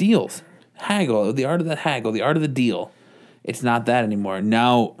low-priced deals. Haggle, the art of the haggle, the art of the deal. It's not that anymore.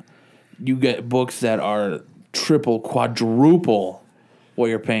 Now you get books that are triple, quadruple what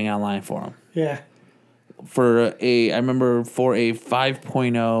you're paying online for them. Yeah. I remember for a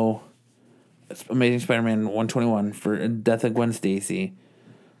 5.0 Amazing Spider-Man 121 for Death of Gwen Stacy,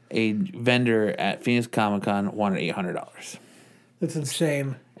 a vendor at Phoenix Comic-Con wanted $800. That's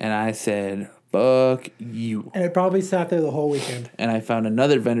insane. And I said, fuck you. And it probably sat there the whole weekend. And I found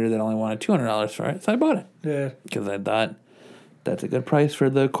another vendor that only wanted $200 for it, so I bought it. Yeah. Because I thought that's a good price for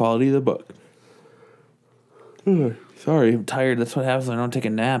the quality of the book. Sorry, I'm tired. That's what happens when I don't take a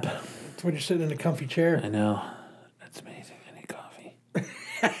nap. It's when you're sitting in a comfy chair. I know. That's amazing. I need coffee.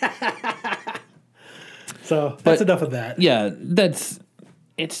 So that's enough of that. Yeah,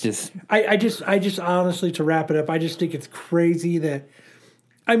 it's just... I just honestly, to wrap it up, I just think it's crazy that,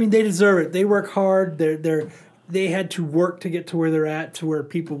 I mean, they deserve it. They work hard. They had to work to get to where they're at, to where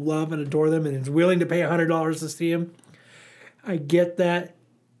people love and adore them and is willing to pay $100 to see them. I get that.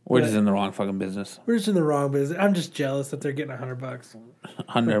 We're just in the wrong fucking business. We're just in the wrong business. I'm just jealous that they're getting $100.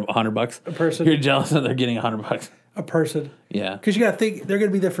 $100 A person. You're jealous that they're getting $100. A person. Yeah. Because you got to think they're going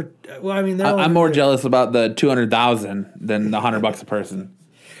to be there for. Well, I mean, I'm more jealous about the 200,000 than the $100 a person.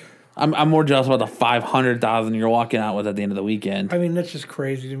 I'm more jealous about the 500,000 you're walking out with at the end of the weekend. I mean, that's just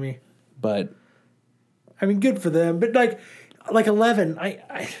crazy to me. But I mean, good for them. But like 11,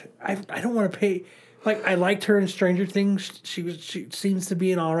 I don't want to pay. Like, I liked her in Stranger Things. She seems to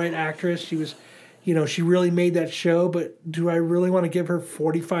be an all right actress. She was, she really made that show. But do I really want to give her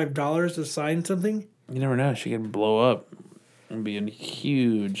 $45 to sign something? you never know. She could blow up and be a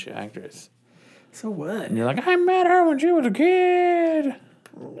huge actress. So what? And you're like, I met her when she was a kid.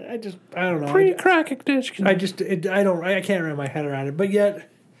 I don't know. Pre-crack addiction. I can't wrap my head around it. But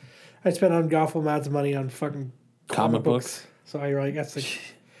yet, I spent ungodful amounts of money on fucking Comic books. So I guess I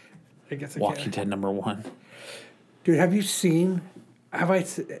Walking Dead #1. Dude, have you seen?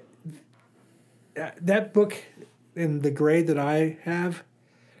 That book in the grade that I have?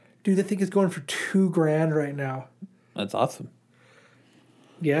 Dude, I think it's going for $2,000 right now. That's awesome.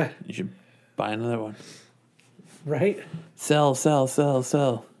 Yeah. You should buy another one. Right? Sell. That's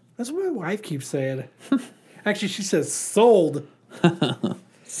what my wife keeps saying. Actually, she says sold.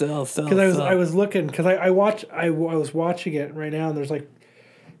 Sell. Because I was looking, because I was watching it right now, and there's like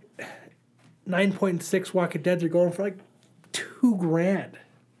 9.6 Walking Dead. They're going for like $2,000.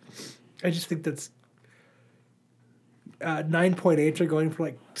 I just think that's 9.8 are going for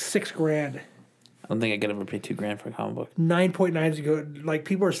like $6,000. I don't think I could ever pay $2,000 for a comic book. 9.9 is good. Like,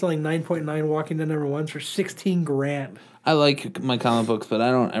 people are selling 9.9 Walking Dead #1s for $16,000. I like my comic books, but I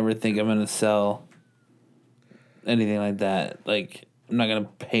don't ever think I'm gonna sell anything like that. Like, I'm not gonna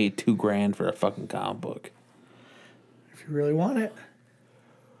pay $2,000 for a fucking comic book. If you really want it.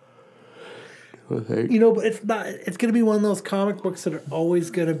 But it's not. It's gonna be one of those comic books that are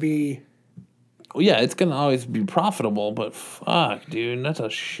always gonna be. Well, yeah, it's gonna always be profitable, but fuck, dude, that's a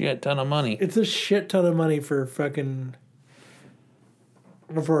shit ton of money. It's a shit ton of money for a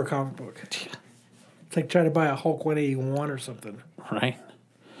comic book. It's like trying to buy a Hulk 181 or something. Right.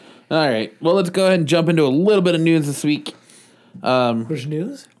 All right. Well, let's go ahead and jump into a little bit of news this week. There's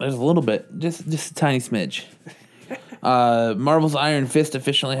news? There's a little bit, just a tiny smidge. Marvel's Iron Fist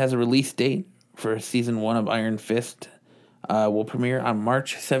officially has a release date for season 1 of Iron Fist. Will premiere on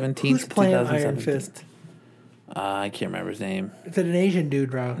March 17th, Who's playing 2017. Iron Fist? I can't remember his name. It's an Asian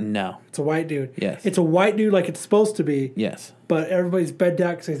dude, bro. No. It's a white dude. Yes. It's a white dude like it's supposed to be. Yes. But everybody's bed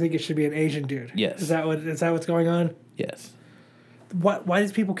out because they think it should be an Asian dude. Yes. Is that what's going on? Yes. Why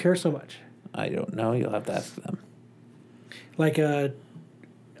does people care so much? I don't know. You'll have to ask them. Like, I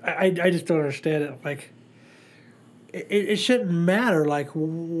just don't understand it. Like, it shouldn't matter. Like,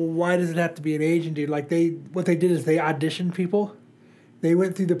 why does it have to be an Asian dude? Like, what they did is they auditioned people. They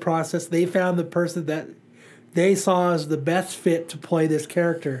went through the process. They found the person that they saw as the best fit to play this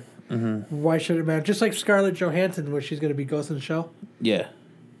character. Mm-hmm. Why should it matter? Just like Scarlett Johansson, where she's going to be Ghost in the Shell. Yeah.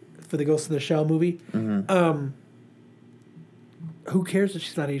 For the Ghost in the Shell movie. Mm-hmm. Who cares if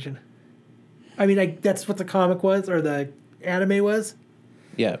she's not Asian? I mean, that's what the comic was, or the anime was.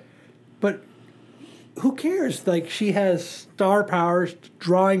 Yeah. But who cares? Like, she has star powers,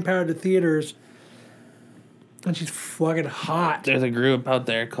 drawing power to theaters, and she's fucking hot. There's a group out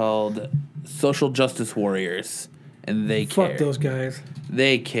there called Social Justice Warriors, and they care. Fuck those guys.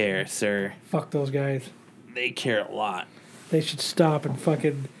 They care, sir. Fuck those guys. They care a lot. They should stop and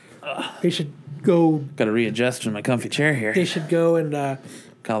fucking. They should go. Got to readjust in my comfy chair here. They should go and.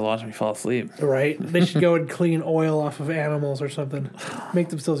 Kyle watch me fall asleep. Right. They should go and clean oil off of animals or something. Make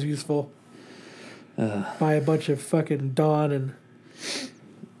themselves useful. Buy a bunch of fucking Dawn and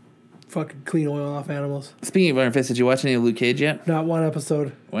fucking clean oil off animals. Speaking of Iron Fist, did you watch any of Luke Cage yet? Not one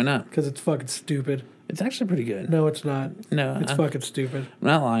episode. Why not? Because it's fucking stupid. It's actually pretty good. No, it's not. No. It's fucking stupid. I'm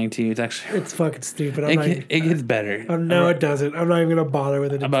not lying to you. It's actually... It's fucking stupid. It gets better. Oh, no, it doesn't. I'm not even going to bother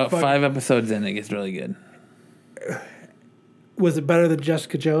with it. About 5 episodes in, it gets really good. Was it better than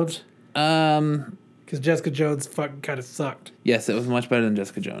Jessica Jones? Um... Because Jessica Jones fucking kind of sucked. Yes, it was much better than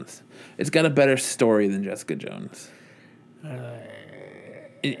Jessica Jones. It's got a better story than Jessica Jones.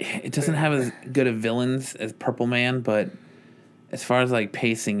 It doesn't have as good of villains as Purple Man, but as far as like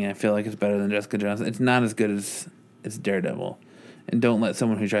pacing, I feel like it's better than Jessica Jones. It's not as good as Daredevil. And don't let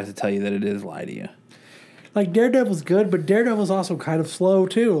someone who tries to tell you that it is lie to you. Like Daredevil's good, but Daredevil's also kind of slow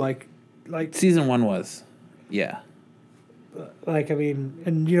too. Like season 1 was, yeah. Like I mean,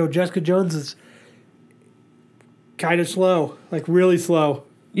 and you know Jessica Jones is kind of slow, like really slow.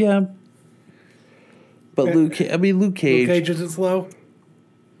 Yeah. But Luke Cage. Luke Cage isn't slow.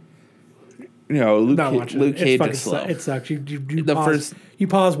 No, Luke Cage is slow. It sucks. You The pause. You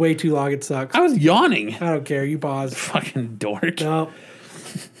pause way too long. It sucks. I was yawning. I don't care. You pause. Fucking dork. No.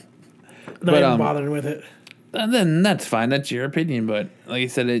 Not even bothering with it. Then that's fine. That's your opinion. But like I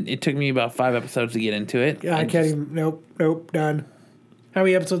said, it took me about 5 episodes to get into it. Yeah, I can't even. Nope. Done. How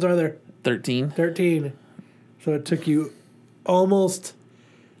many episodes are there? 13. 13. So it took you almost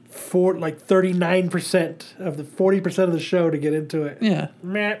 39% of the 40% of the show to get into it. Yeah.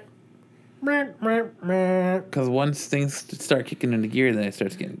 Meh. Because once things start kicking into gear, then it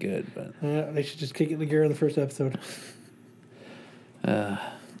starts getting good. But they should just kick it in the gear in the first episode.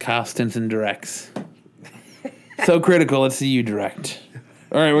 Kyle Stinson directs. So critical. Let's see you direct.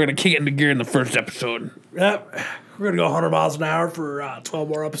 All right, we're gonna kick it into gear in the first episode. Yep, we're gonna go 100 miles an hour for 12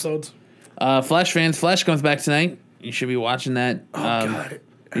 more episodes. Flash fans, Flash comes back tonight. You should be watching that. Oh God.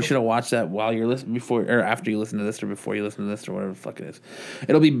 You should have watched that while you're listening, before or after you listen to this, or before you listen to this, or whatever the fuck it is.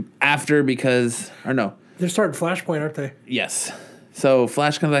 It'll be after because, or no. They're starting Flashpoint, aren't they? Yes. So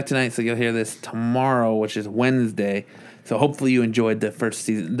Flash comes back tonight, so you'll hear this tomorrow, which is Wednesday. So hopefully you enjoyed the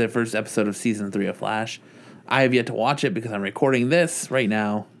first episode of season 3 of Flash. I have yet to watch it because I'm recording this right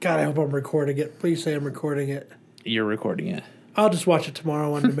now. God, I hope I'm recording it. Please say I'm recording it. You're recording it. I'll just watch it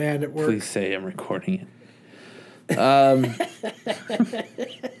tomorrow on demand at work. Please say I'm recording it.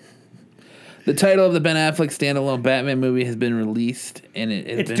 The title of the Ben Affleck standalone Batman movie has been released, and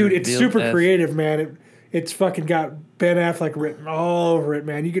it's super creative, man. It's fucking got Ben Affleck written all over it,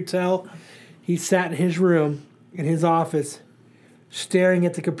 man. You could tell he sat in his room, in his office, staring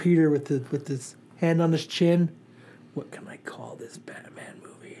at the computer with his hand on his chin. What can I call this Batman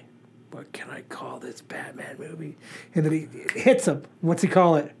movie? What can I call this Batman movie? And then he hits him. What's he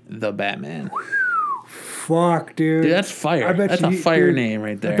call it? The Batman. Fuck, dude. Dude, that's fire. That's a fire name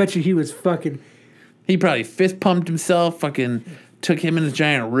right there. I bet you he was fucking... He probably fist pumped himself, fucking took him and his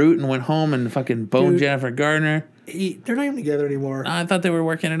giant root and went home and fucking boned Jennifer Garner. They're not even together anymore. I thought they were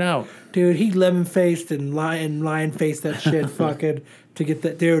working it out. Dude, he lemon-faced and lion-faced that shit fucking to get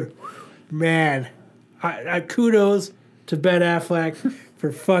that... Dude, man. I kudos to Ben Affleck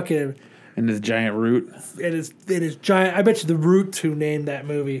for fucking... And his giant root. And his giant... I bet you the Roots who named that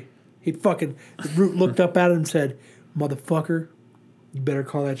movie... He fucking, the Root looked up at him and said, "Motherfucker, you better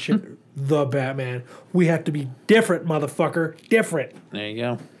call that shit the Batman. We have to be different, motherfucker. Different." There you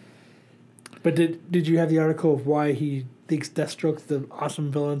go. But did you have the article of why he thinks Deathstroke's the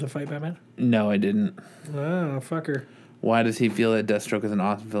awesome villain to fight Batman? No, I didn't. Oh, fucker. Why does he feel that Deathstroke is an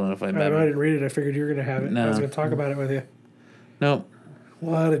awesome villain to fight Batman? I didn't read it. I figured you were going to have it. No. I was going to talk about it with you. Nope.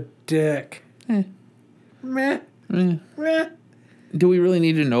 What a dick. Meh. Do we really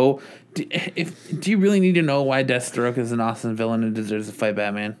need to know? Do you really need to know why Deathstroke is an awesome villain and deserves to fight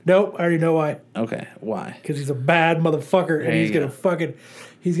Batman? Nope, I already know why. Okay, why? Because he's a bad motherfucker, and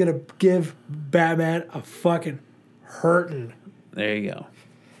he's gonna give Batman a fucking hurting. There you go.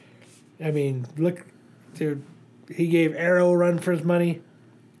 I mean, look, dude, he gave Arrow a run for his money,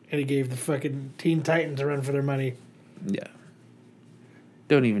 and he gave the fucking Teen Titans a run for their money. Yeah.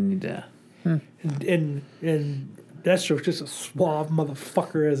 Don't even need to. And Deathstroke's just a suave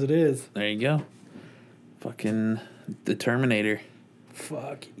motherfucker as it is. There you go. Fucking the Terminator.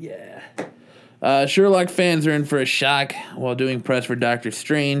 Fuck yeah. Sherlock fans are in for a shock while doing press for Doctor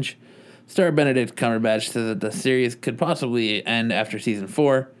Strange. Star Benedict Cumberbatch says that the series could possibly end after season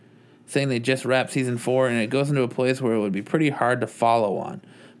 4, saying they just wrapped season 4 and it goes into a place where it would be pretty hard to follow on.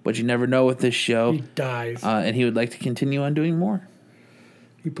 but you never know with this show. He dies. And he would like to continue on doing more.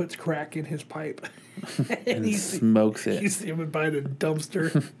 He puts crack in his pipe. And he smokes it. You see him behind a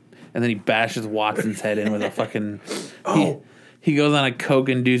dumpster. And then he bashes Watson's head in with a fucking... Oh. He goes on a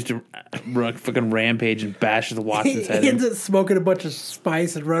coke-induced fucking rampage and bashes Watson's head He in. ends up smoking a bunch of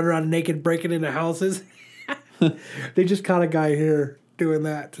spice and running around naked, breaking into houses. They just caught a guy here doing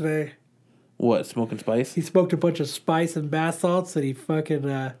that today. What, smoking spice? He smoked a bunch of spice and bath salts and he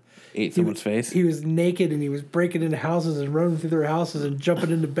fucking... Ate someone's face? He was naked and he was breaking into houses and running through their houses and jumping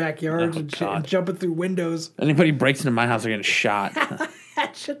into backyards and shit and jumping through windows. Anybody breaks into my house are getting shot.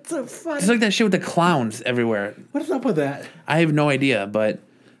 That shit's so funny. It's like that shit with the clowns everywhere. What is up with that? I have no idea, but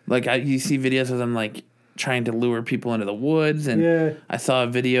like you see videos of them like trying to lure people into the woods, and Yeah. I saw a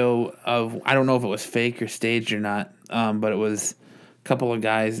video of, I don't know if it was fake or staged or not, but it was a couple of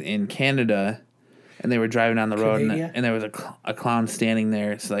guys in Canada, and they were driving down the road, and there was a clown standing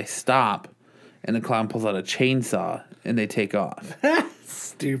there, so they stop, and the clown pulls out a chainsaw, and they take off.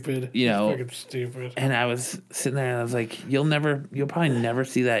 Stupid. You know, Fucking stupid. And I was sitting there and I was like, you'll probably never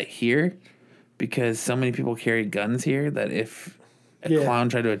see that here because so many people carry guns here that if a clown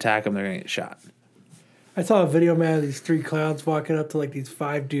tried to attack them, they're going to get shot. I saw a video, man, of these 3 clowns walking up to like these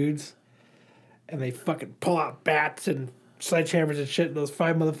 5 dudes and they fucking pull out bats and sledgehammers and shit, and those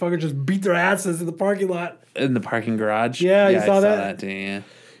 5 motherfuckers just beat their asses in the parking lot. In the parking garage? Yeah, you saw that? I saw that too, yeah.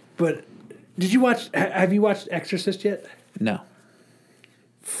 But have you watched Exorcist yet? No.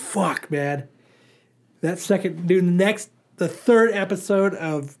 Fuck, man. That second, dude, the 3rd episode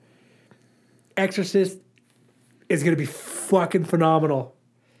of Exorcist is going to be fucking phenomenal.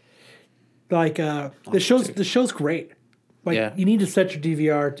 Like, the show's great. Like, you need to set your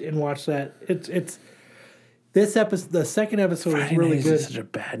DVR and watch that. It's this episode, the 2nd episode Friday is really night good. is such a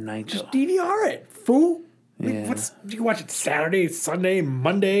bad night, though. Just DVR it, fool. Yeah. You can watch it Saturday, Sunday,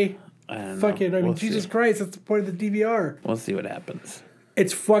 Monday. I don't know. Fucking, We'll Jesus see. Christ, that's the point of the DVR. We'll see what happens.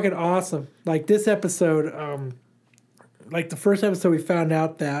 It's fucking awesome. Like this episode, like the first episode, we found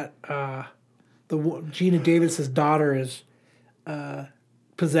out that Gina Davis's daughter is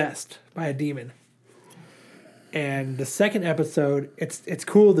possessed by a demon. And the 2nd episode, it's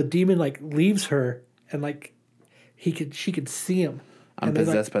cool. The demon like leaves her, and like she could see him. I'm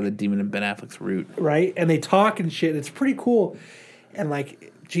possessed by the demon in Ben Affleck's root. Right, and they talk and shit. It's pretty cool. And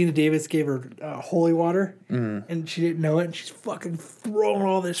like Gina Davis gave her holy water, and she didn't know it, and she's fucking throwing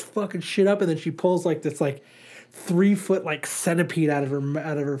all this fucking shit up, and then she pulls like this like 3-foot like centipede out of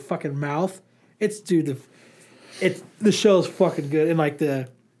her fucking mouth. The show's fucking good, and like the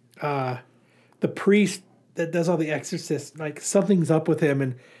priest that does all the exorcists, like something's up with him,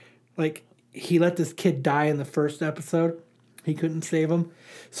 and like he let this kid die in the 1st episode. He couldn't save him,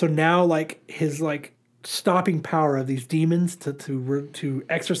 so now like his like stopping power of these demons to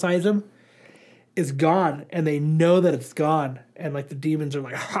exorcise him is gone, and they know that it's gone, and like the demons are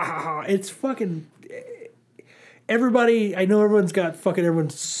like ha ha ha. It's fucking everybody. I know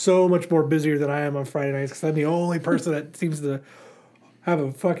everyone's so much more busier than I am on Friday nights because I'm the only person that seems to have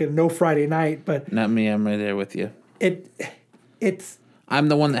a fucking no Friday night. But not me. I'm right there with you. It's I'm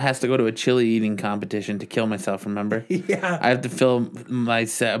the one that has to go to a chili eating competition to kill myself, remember? Yeah. I have to fill my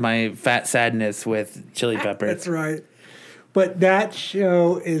fat sadness with chili peppers. That's right. But that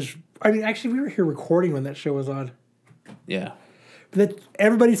show is... I mean, actually, we were here recording when that show was on. Yeah. But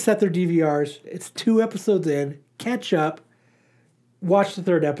everybody set their DVRs. It's 2 episodes in. Catch up. Watch the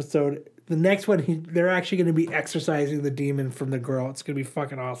 3rd episode. The next one, they're actually going to be exorcising the demon from the girl. It's going to be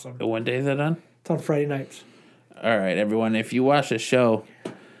fucking awesome. What day is that on? It's on Friday nights. All right, everyone. If you watch the show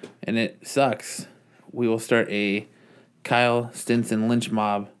and it sucks, we will start a Kyle Stinson lynch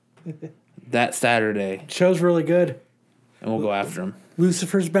mob that Saturday. Show's really good. And we'll go after him.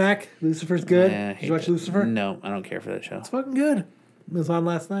 Lucifer's back. Lucifer's good. Did you watch Lucifer? No, I don't care for that show. It's fucking good. It was on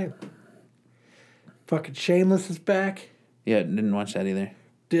last night. Fucking Shameless is back. Yeah, didn't watch that either.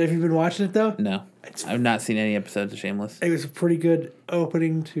 Have you been watching it though? No. I've not seen any episodes of Shameless. It was a pretty good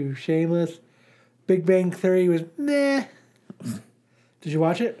opening to Shameless. Big Bang Theory was meh. Did you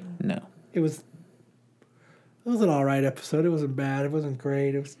watch it? No. It was an alright episode. It wasn't bad. It wasn't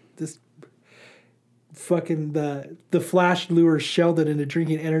great. It was this fucking the Flash lures Sheldon into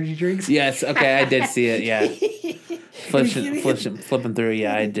drinking energy drinks. Yes, okay, I did see it, yeah. Flipping through,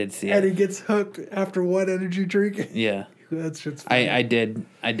 yeah, I did see it. And he gets hooked after one energy drink. Yeah. That shit's funny. I did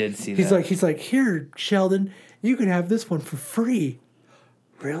see that. He's like, here, Sheldon, you can have this one for free.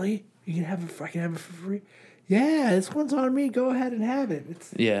 Really? I can have it for free? Yeah, this one's on me. Go ahead and have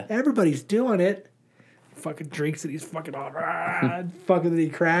it. Everybody's doing it. Fucking drinks it. He's fucking all fucking. Then he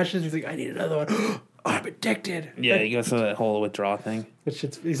crashes. He's like, I need another one. I'm addicted. Yeah, he goes through that whole withdrawal thing.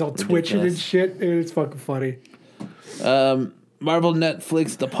 He's all twitching and shit. Dude, it's fucking funny. Marvel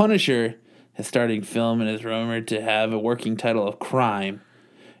Netflix The Punisher is starting film and is rumored to have a working title of Crime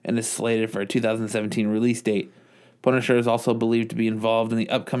and is slated for a 2017 release date. Punisher is also believed to be involved in the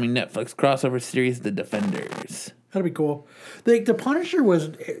upcoming Netflix crossover series The Defenders. That'd be cool. The Punisher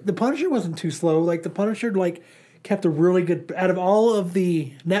wasn't too slow. Like the Punisher kept a really good, out of all of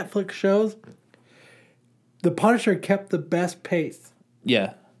the Netflix shows, the Punisher kept the best pace.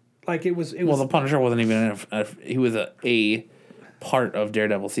 Yeah. Like it was. Well, the Punisher wasn't even he was a part of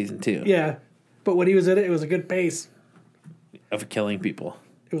Daredevil season 2. Yeah, but when he was in it, it was a good pace of killing people.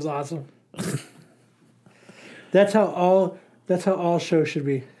 It was awesome. That's how all shows should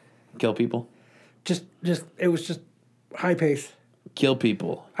be. Kill people. Just it was just high pace. Kill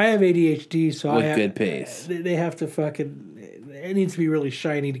people. I have ADHD, so with good pace. They have to fucking. It needs to be really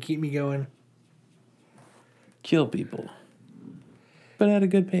shiny to keep me going. Kill people, but at a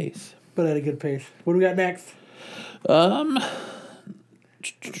good pace. What do we got next?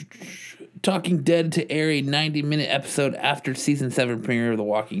 Talking Dead to air a 90-minute episode after season 7 premiere of The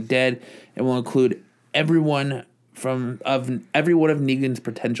Walking Dead, and will include everyone of Negan's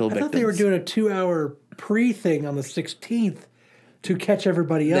potential victims. I thought they were doing a 2-hour pre-thing on the 16th to catch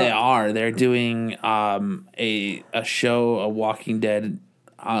everybody up. They are. They're doing a show, a Walking Dead,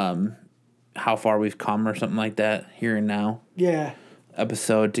 how far we've come or something like that, here and now. Yeah.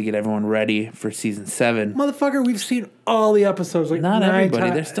 Episode to get everyone ready for season 7. Motherfucker, we've seen all the episodes. Like not 9 everybody.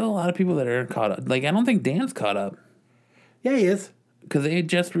 times. There's still a lot of people that are caught up. Like I don't think Dan's caught up. Yeah, he is. Because they had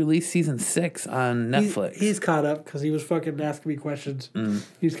just released season 6 on Netflix. He's caught up because he was fucking asking me questions.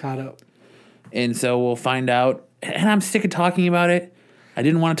 He's caught up. And so we'll find out. And I'm sick of talking about it. I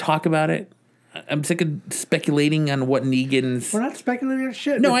didn't want to talk about it. I'm sick of speculating on what Negan's... We're not speculating on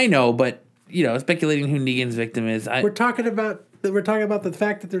shit. No, I know, but, speculating who Negan's victim is. We're talking about the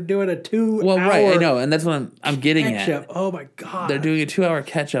fact that they're doing a 2-hour... Well, right, I know, and that's what I'm getting catch-up. at. Oh, my God. They're doing a 2-hour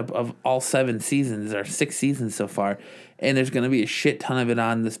catch-up of all 7 seasons, or 6 seasons so far, and there's going to be a shit ton of it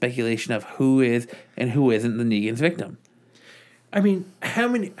on the speculation of who is and who isn't the Negan's victim. I mean, how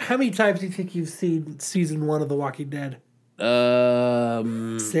many times do you think you've seen season 1 of The Walking Dead?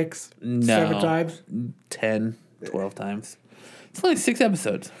 6? No. 7 times? 10, 12 times. It's only 6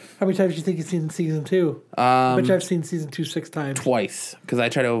 episodes. How many times do you think you've seen season 2? I bet I've seen season 2 6 times. Twice, because I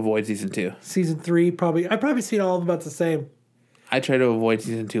try to avoid season 2. Season 3, probably. I've probably seen all of them about the same. I try to avoid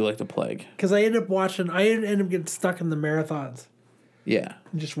season 2 like the plague. Because I end up getting stuck in the marathons. Yeah.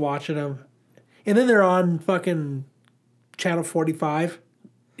 And just watching them. And then they're on fucking Channel 45.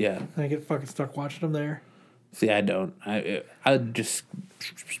 Yeah. And I get fucking stuck watching them there. See, I don't. I just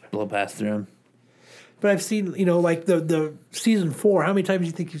blow past through them. But I've seen, like the season 4. How many times do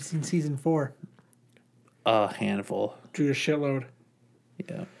you think you've seen season 4? A handful. Dude, a shitload.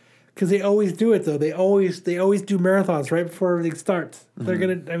 Yeah. Because they always do it, though. They always do marathons right before everything starts. Mm-hmm. They're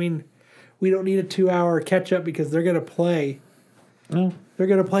going to, we don't need a 2-hour catch-up because they're going to play. No. They're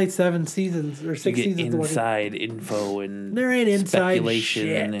going to play 7 seasons or 6 seasons. Inside info and there ain't inside speculation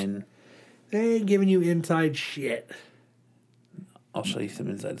shit. And they ain't giving you inside shit. I'll show you some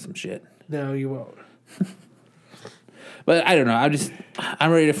inside some shit. No, you won't. But I don't know.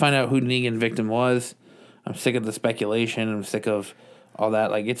 I'm ready to find out who Negan's victim was. I'm sick of the speculation. I'm sick of all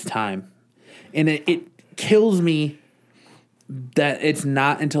that. Like, it's time. And it kills me that it's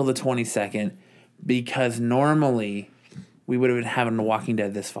not until the 22nd, because normally we would have been having The Walking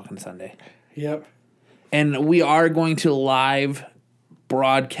Dead this fucking Sunday. Yep. And we are going to live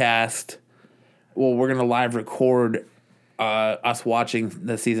broadcast. Well, we're going to live record us watching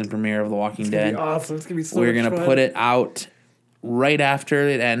the season premiere of The Walking Dead. It's going to be awesome. It's going to be so We're much going to put it out right after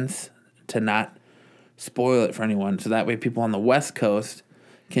it ends to not spoil it for anyone. So that way people on the West Coast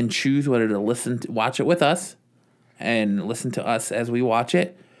can choose whether to watch it with us and listen to us as we watch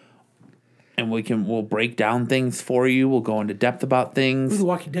it. And we'll break down things for you. We'll go into depth about things. The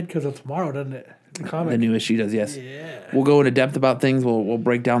Walking Dead comes out tomorrow, doesn't it? The comic. The new issue does, yes. Yeah. We'll go into depth about things. We'll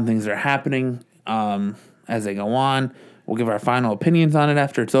break down things that are happening as they go on. We'll give our final opinions on it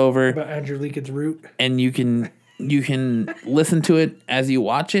after it's over. About Andrew Lincoln's root. And you can listen to it as you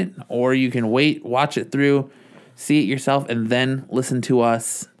watch it, or you can watch it through, see it yourself, and then listen to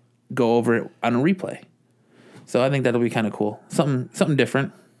us go over it on a replay. So I think that'll be kind of cool. Something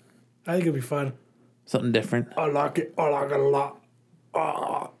different. I think it'll be fun. Something different. I like it. I like it a lot.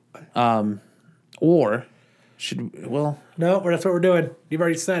 Or no, that's what we're doing. You've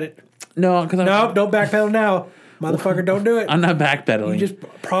already said it. No, because don't backpedal now. Motherfucker, don't do it. I'm not backpedaling. You just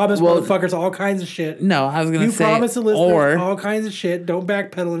promise motherfuckers all kinds of shit. No, I was going to say... You promise the listeners all kinds of shit. Don't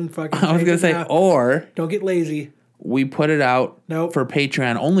backpedal and fucking... I was going to say, now. or... Don't get lazy. We put it out Nope. for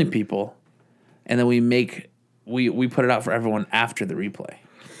Patreon-only people, and then we put it out for everyone after the replay.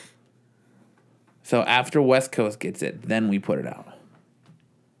 So after West Coast gets it, then we put it out.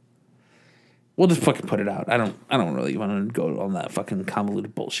 We'll just fucking put it out. I don't really want to go on that fucking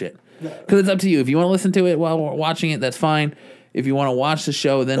convoluted bullshit. Because it's up to you. If you want to listen to it while we're watching it, that's fine. If you want to watch the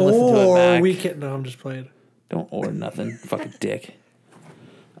show, then listen to it back. Or we can... No, I'm just playing. Don't or nothing. Fucking dick.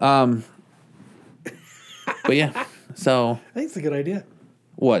 But yeah. So... I think it's a good idea.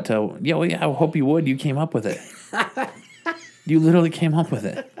 What? Yeah, I hope you would. You came up with it. You literally came up with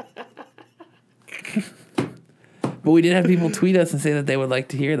it. But we did have people tweet us and say that they would like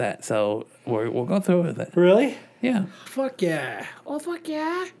to hear that. So we'll go through with it. Really? Yeah. Fuck yeah. Oh, fuck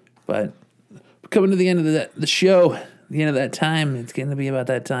yeah. But coming to the end of the show, the end of that time, it's going to be about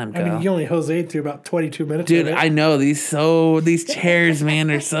that time, Kyle. I mean, you only Jose'd through about 22 minutes. Dude, I know. These chairs, man,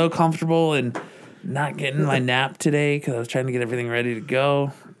 are so comfortable, and not getting my nap today because I was trying to get everything ready to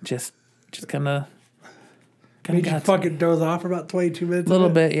go. Just kind of Made you fucking doze off for about 22 minutes. A little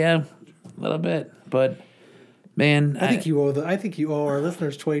bit, yeah. A little bit. But... Man, I think you owe our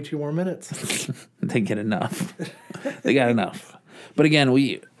listeners 22 more minutes. They get enough. They got enough. But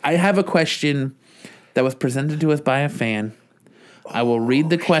again, I have a question that was presented to us by a fan. I will read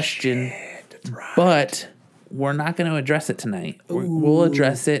the question, but we're not going to address it tonight. We'll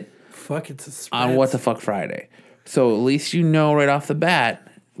address it on What the Fuck Friday. So at least you know right off the bat,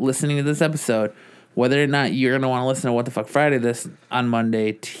 listening to this episode, whether or not you're going to want to listen to What the Fuck Friday this on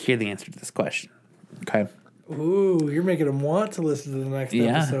Monday to hear the answer to this question. Okay? Ooh, you're making them want to listen to the next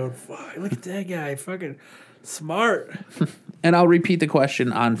episode. Fuck, look at that guy. Fucking smart. And I'll repeat the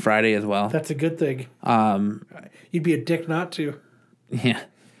question on Friday as well. That's a good thing. You'd be a dick not to. Yeah.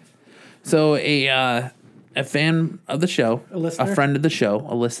 So a fan of the show, a friend of the show,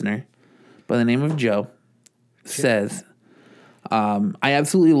 a listener by the name of Joe says, I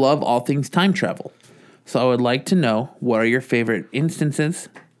absolutely love all things time travel. So I would like to know, what are your favorite instances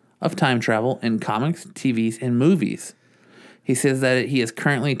of time travel in comics, TVs, and movies? He says that he is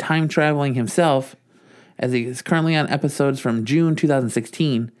currently time traveling himself, as he is currently on episodes from June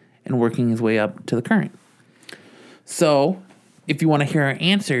 2016 and working his way up to the current. So, if you want to hear our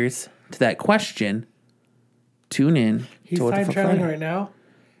answers to that question, tune in. He's time traveling right now?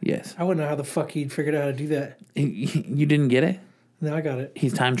 Yes. I wouldn't know how the fuck he'd figured out how to do that. You didn't get it? No, I got it.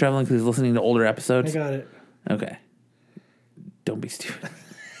 He's time traveling because he's listening to older episodes? I got it. Okay. Don't be stupid.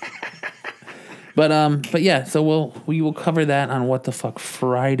 But yeah, so we will cover that on What the Fuck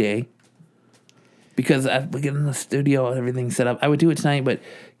Friday, because I've been getting the studio, everything set up. I would do it tonight, but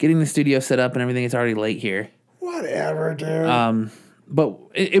getting the studio set up and everything, it's already late here. Whatever, dude. But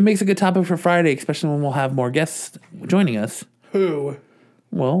it makes a good topic for Friday, especially when we'll have more guests joining us. Who?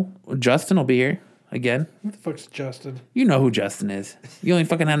 Well, Justin will be here again. Who the fuck's Justin? You know who Justin is. You only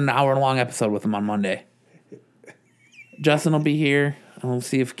fucking had an hour-long episode with him on Monday. Justin will be here, and we'll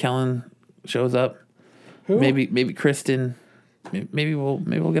see if Kellen shows up. Who? Maybe Kristen. Maybe we'll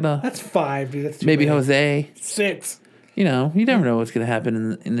get a. That's 5, dude. That's too maybe many. Jose. 6. You know, you never know what's gonna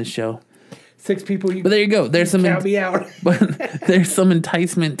happen in this show. 6 people. But there you go. There's some. Count me out. But there's some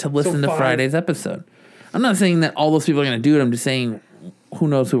enticement to listen to 5. Friday's episode. I'm not saying that all those people are gonna do it. I'm just saying, who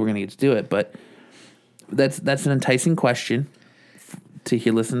knows who we're gonna get to do it. But that's an enticing question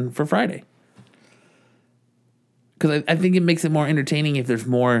to listen for Friday. Because I think it makes it more entertaining if there's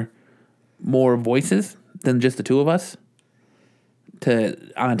more voices than just the two of us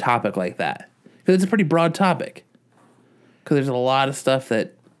on a topic like that. Because it's a pretty broad topic. Because there's a lot of stuff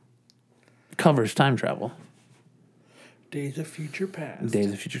that covers time travel. Days of Future Past.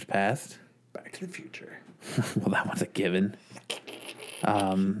 Days of Futures Past. Back to the Future. Well, that one's a given.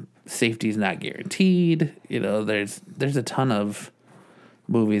 Safety is not guaranteed. You know, there's a ton of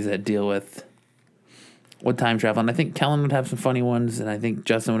movies that deal with time travel, and I think Kellen would have some funny ones, and I think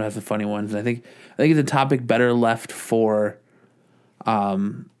Justin would have some funny ones, and I think it's a topic better left for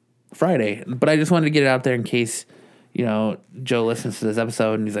Friday. But I just wanted to get it out there in case, you know, Joe listens to this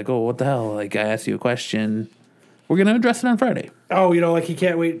episode and he's like, "Oh, what the hell? Like, I asked you a question. We're gonna address it on Friday." Oh, you know, like he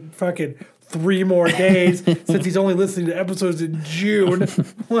can't wait fucking 3 more days since he's only listening to episodes in June.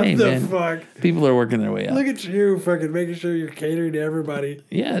 What hey, the man, fuck? People are working their way up. Look at you, fucking making sure you're catering to everybody.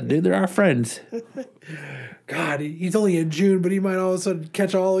 Yeah, dude, they're our friends. God, he's only in June, but he might all of a sudden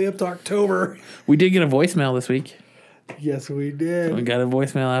catch all the way up to October. We did get a voicemail this week. Yes, we did. We got a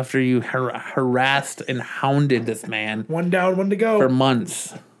voicemail after you harassed and hounded this man. 1 down, 1 to go. For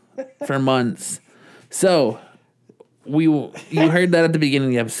months. So, You heard that at the beginning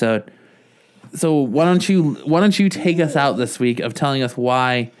of the episode. So why don't you take us out this week of telling us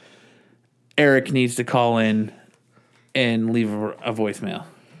why Eric needs to call in and leave a voicemail?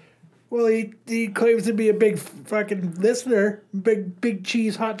 Well, he claims to be a big fucking listener, big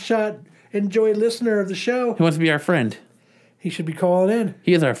cheese hotshot, enjoy listener of the show. He wants to be our friend. He should be calling in.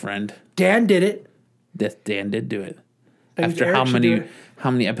 He is our friend. Dan did it. Dan did do it. Maybe After Eric how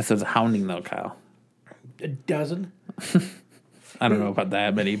many episodes of hounding though, Kyle? A dozen. I don't know about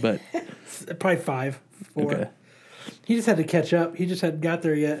that many, but Probably 5, 4. okay. He just had to catch up. He just hadn't got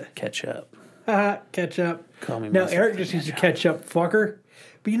there yet. Catch up. Catch up. Call me. Now Eric just needs to catch up, fucker.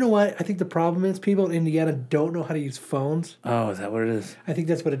 But you know what? I think the problem is people in Indiana don't know how to use phones. Oh, is that what it is? I think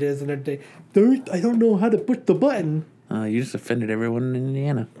that's what it is. And I don't know how to push the button. You just offended everyone in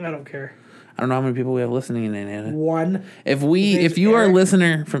Indiana. I don't care. I don't know how many people we have listening in Indiana. 1. If you are a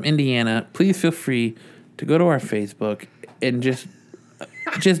listener from Indiana, please feel free to go to our Facebook and just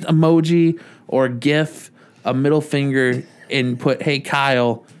emoji or GIF a middle finger and put "Hey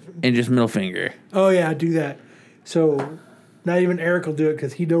Kyle" and just middle finger. Oh yeah, do that. So not even Eric will do it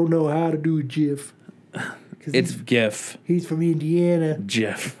because he don't know how to do a GIF. It's GIF. He's from Indiana.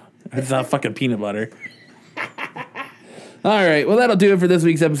 GIF. It's not fucking peanut butter. All right, well, that'll do it for this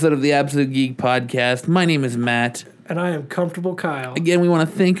week's episode of the Absolute Geek Podcast. My name is Matt. And I am Comfortable Kyle. Again, we want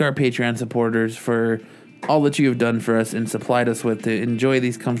to thank our Patreon supporters for all that you have done for us and supplied us with to enjoy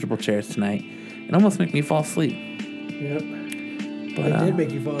these comfortable chairs tonight. It almost made me fall asleep. Yep. But, It did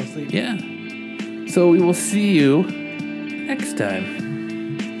make you fall asleep. Yeah. So we will see you next time.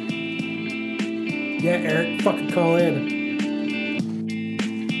 Yeah, Eric, fucking call in.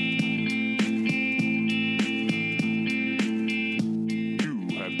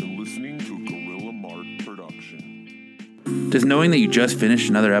 Does knowing that you just finished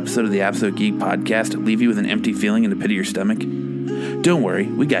another episode of the Absolute Geek Podcast leave you with an empty feeling in the pit of your stomach? Don't worry,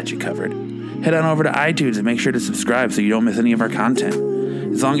 we got you covered. Head on over to iTunes and make sure to subscribe so you don't miss any of our content.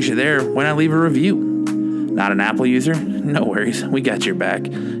 As long as you're there, why not leave a review? Not an Apple user? No worries, we got your back.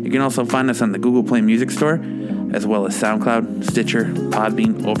 You can also find us on the Google Play Music Store, as well as SoundCloud, Stitcher,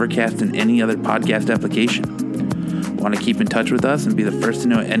 Podbean, Overcast, and any other podcast application. Want to keep in touch with us and be the first to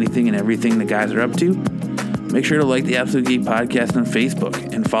know anything and everything the guys are up to? Make sure to like the Absolute Geek Podcast on Facebook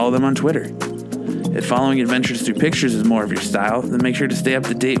and follow them on Twitter. If following adventures through pictures is more of your style, then make sure to stay up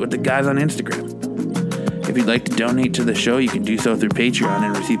to date with the guys on Instagram. If you'd like to donate to the show, you can do so through Patreon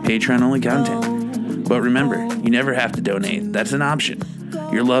and receive Patreon-only content. But remember, you never have to donate. That's an option.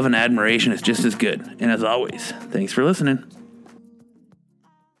 Your love and admiration is just as good. And as always, thanks for listening.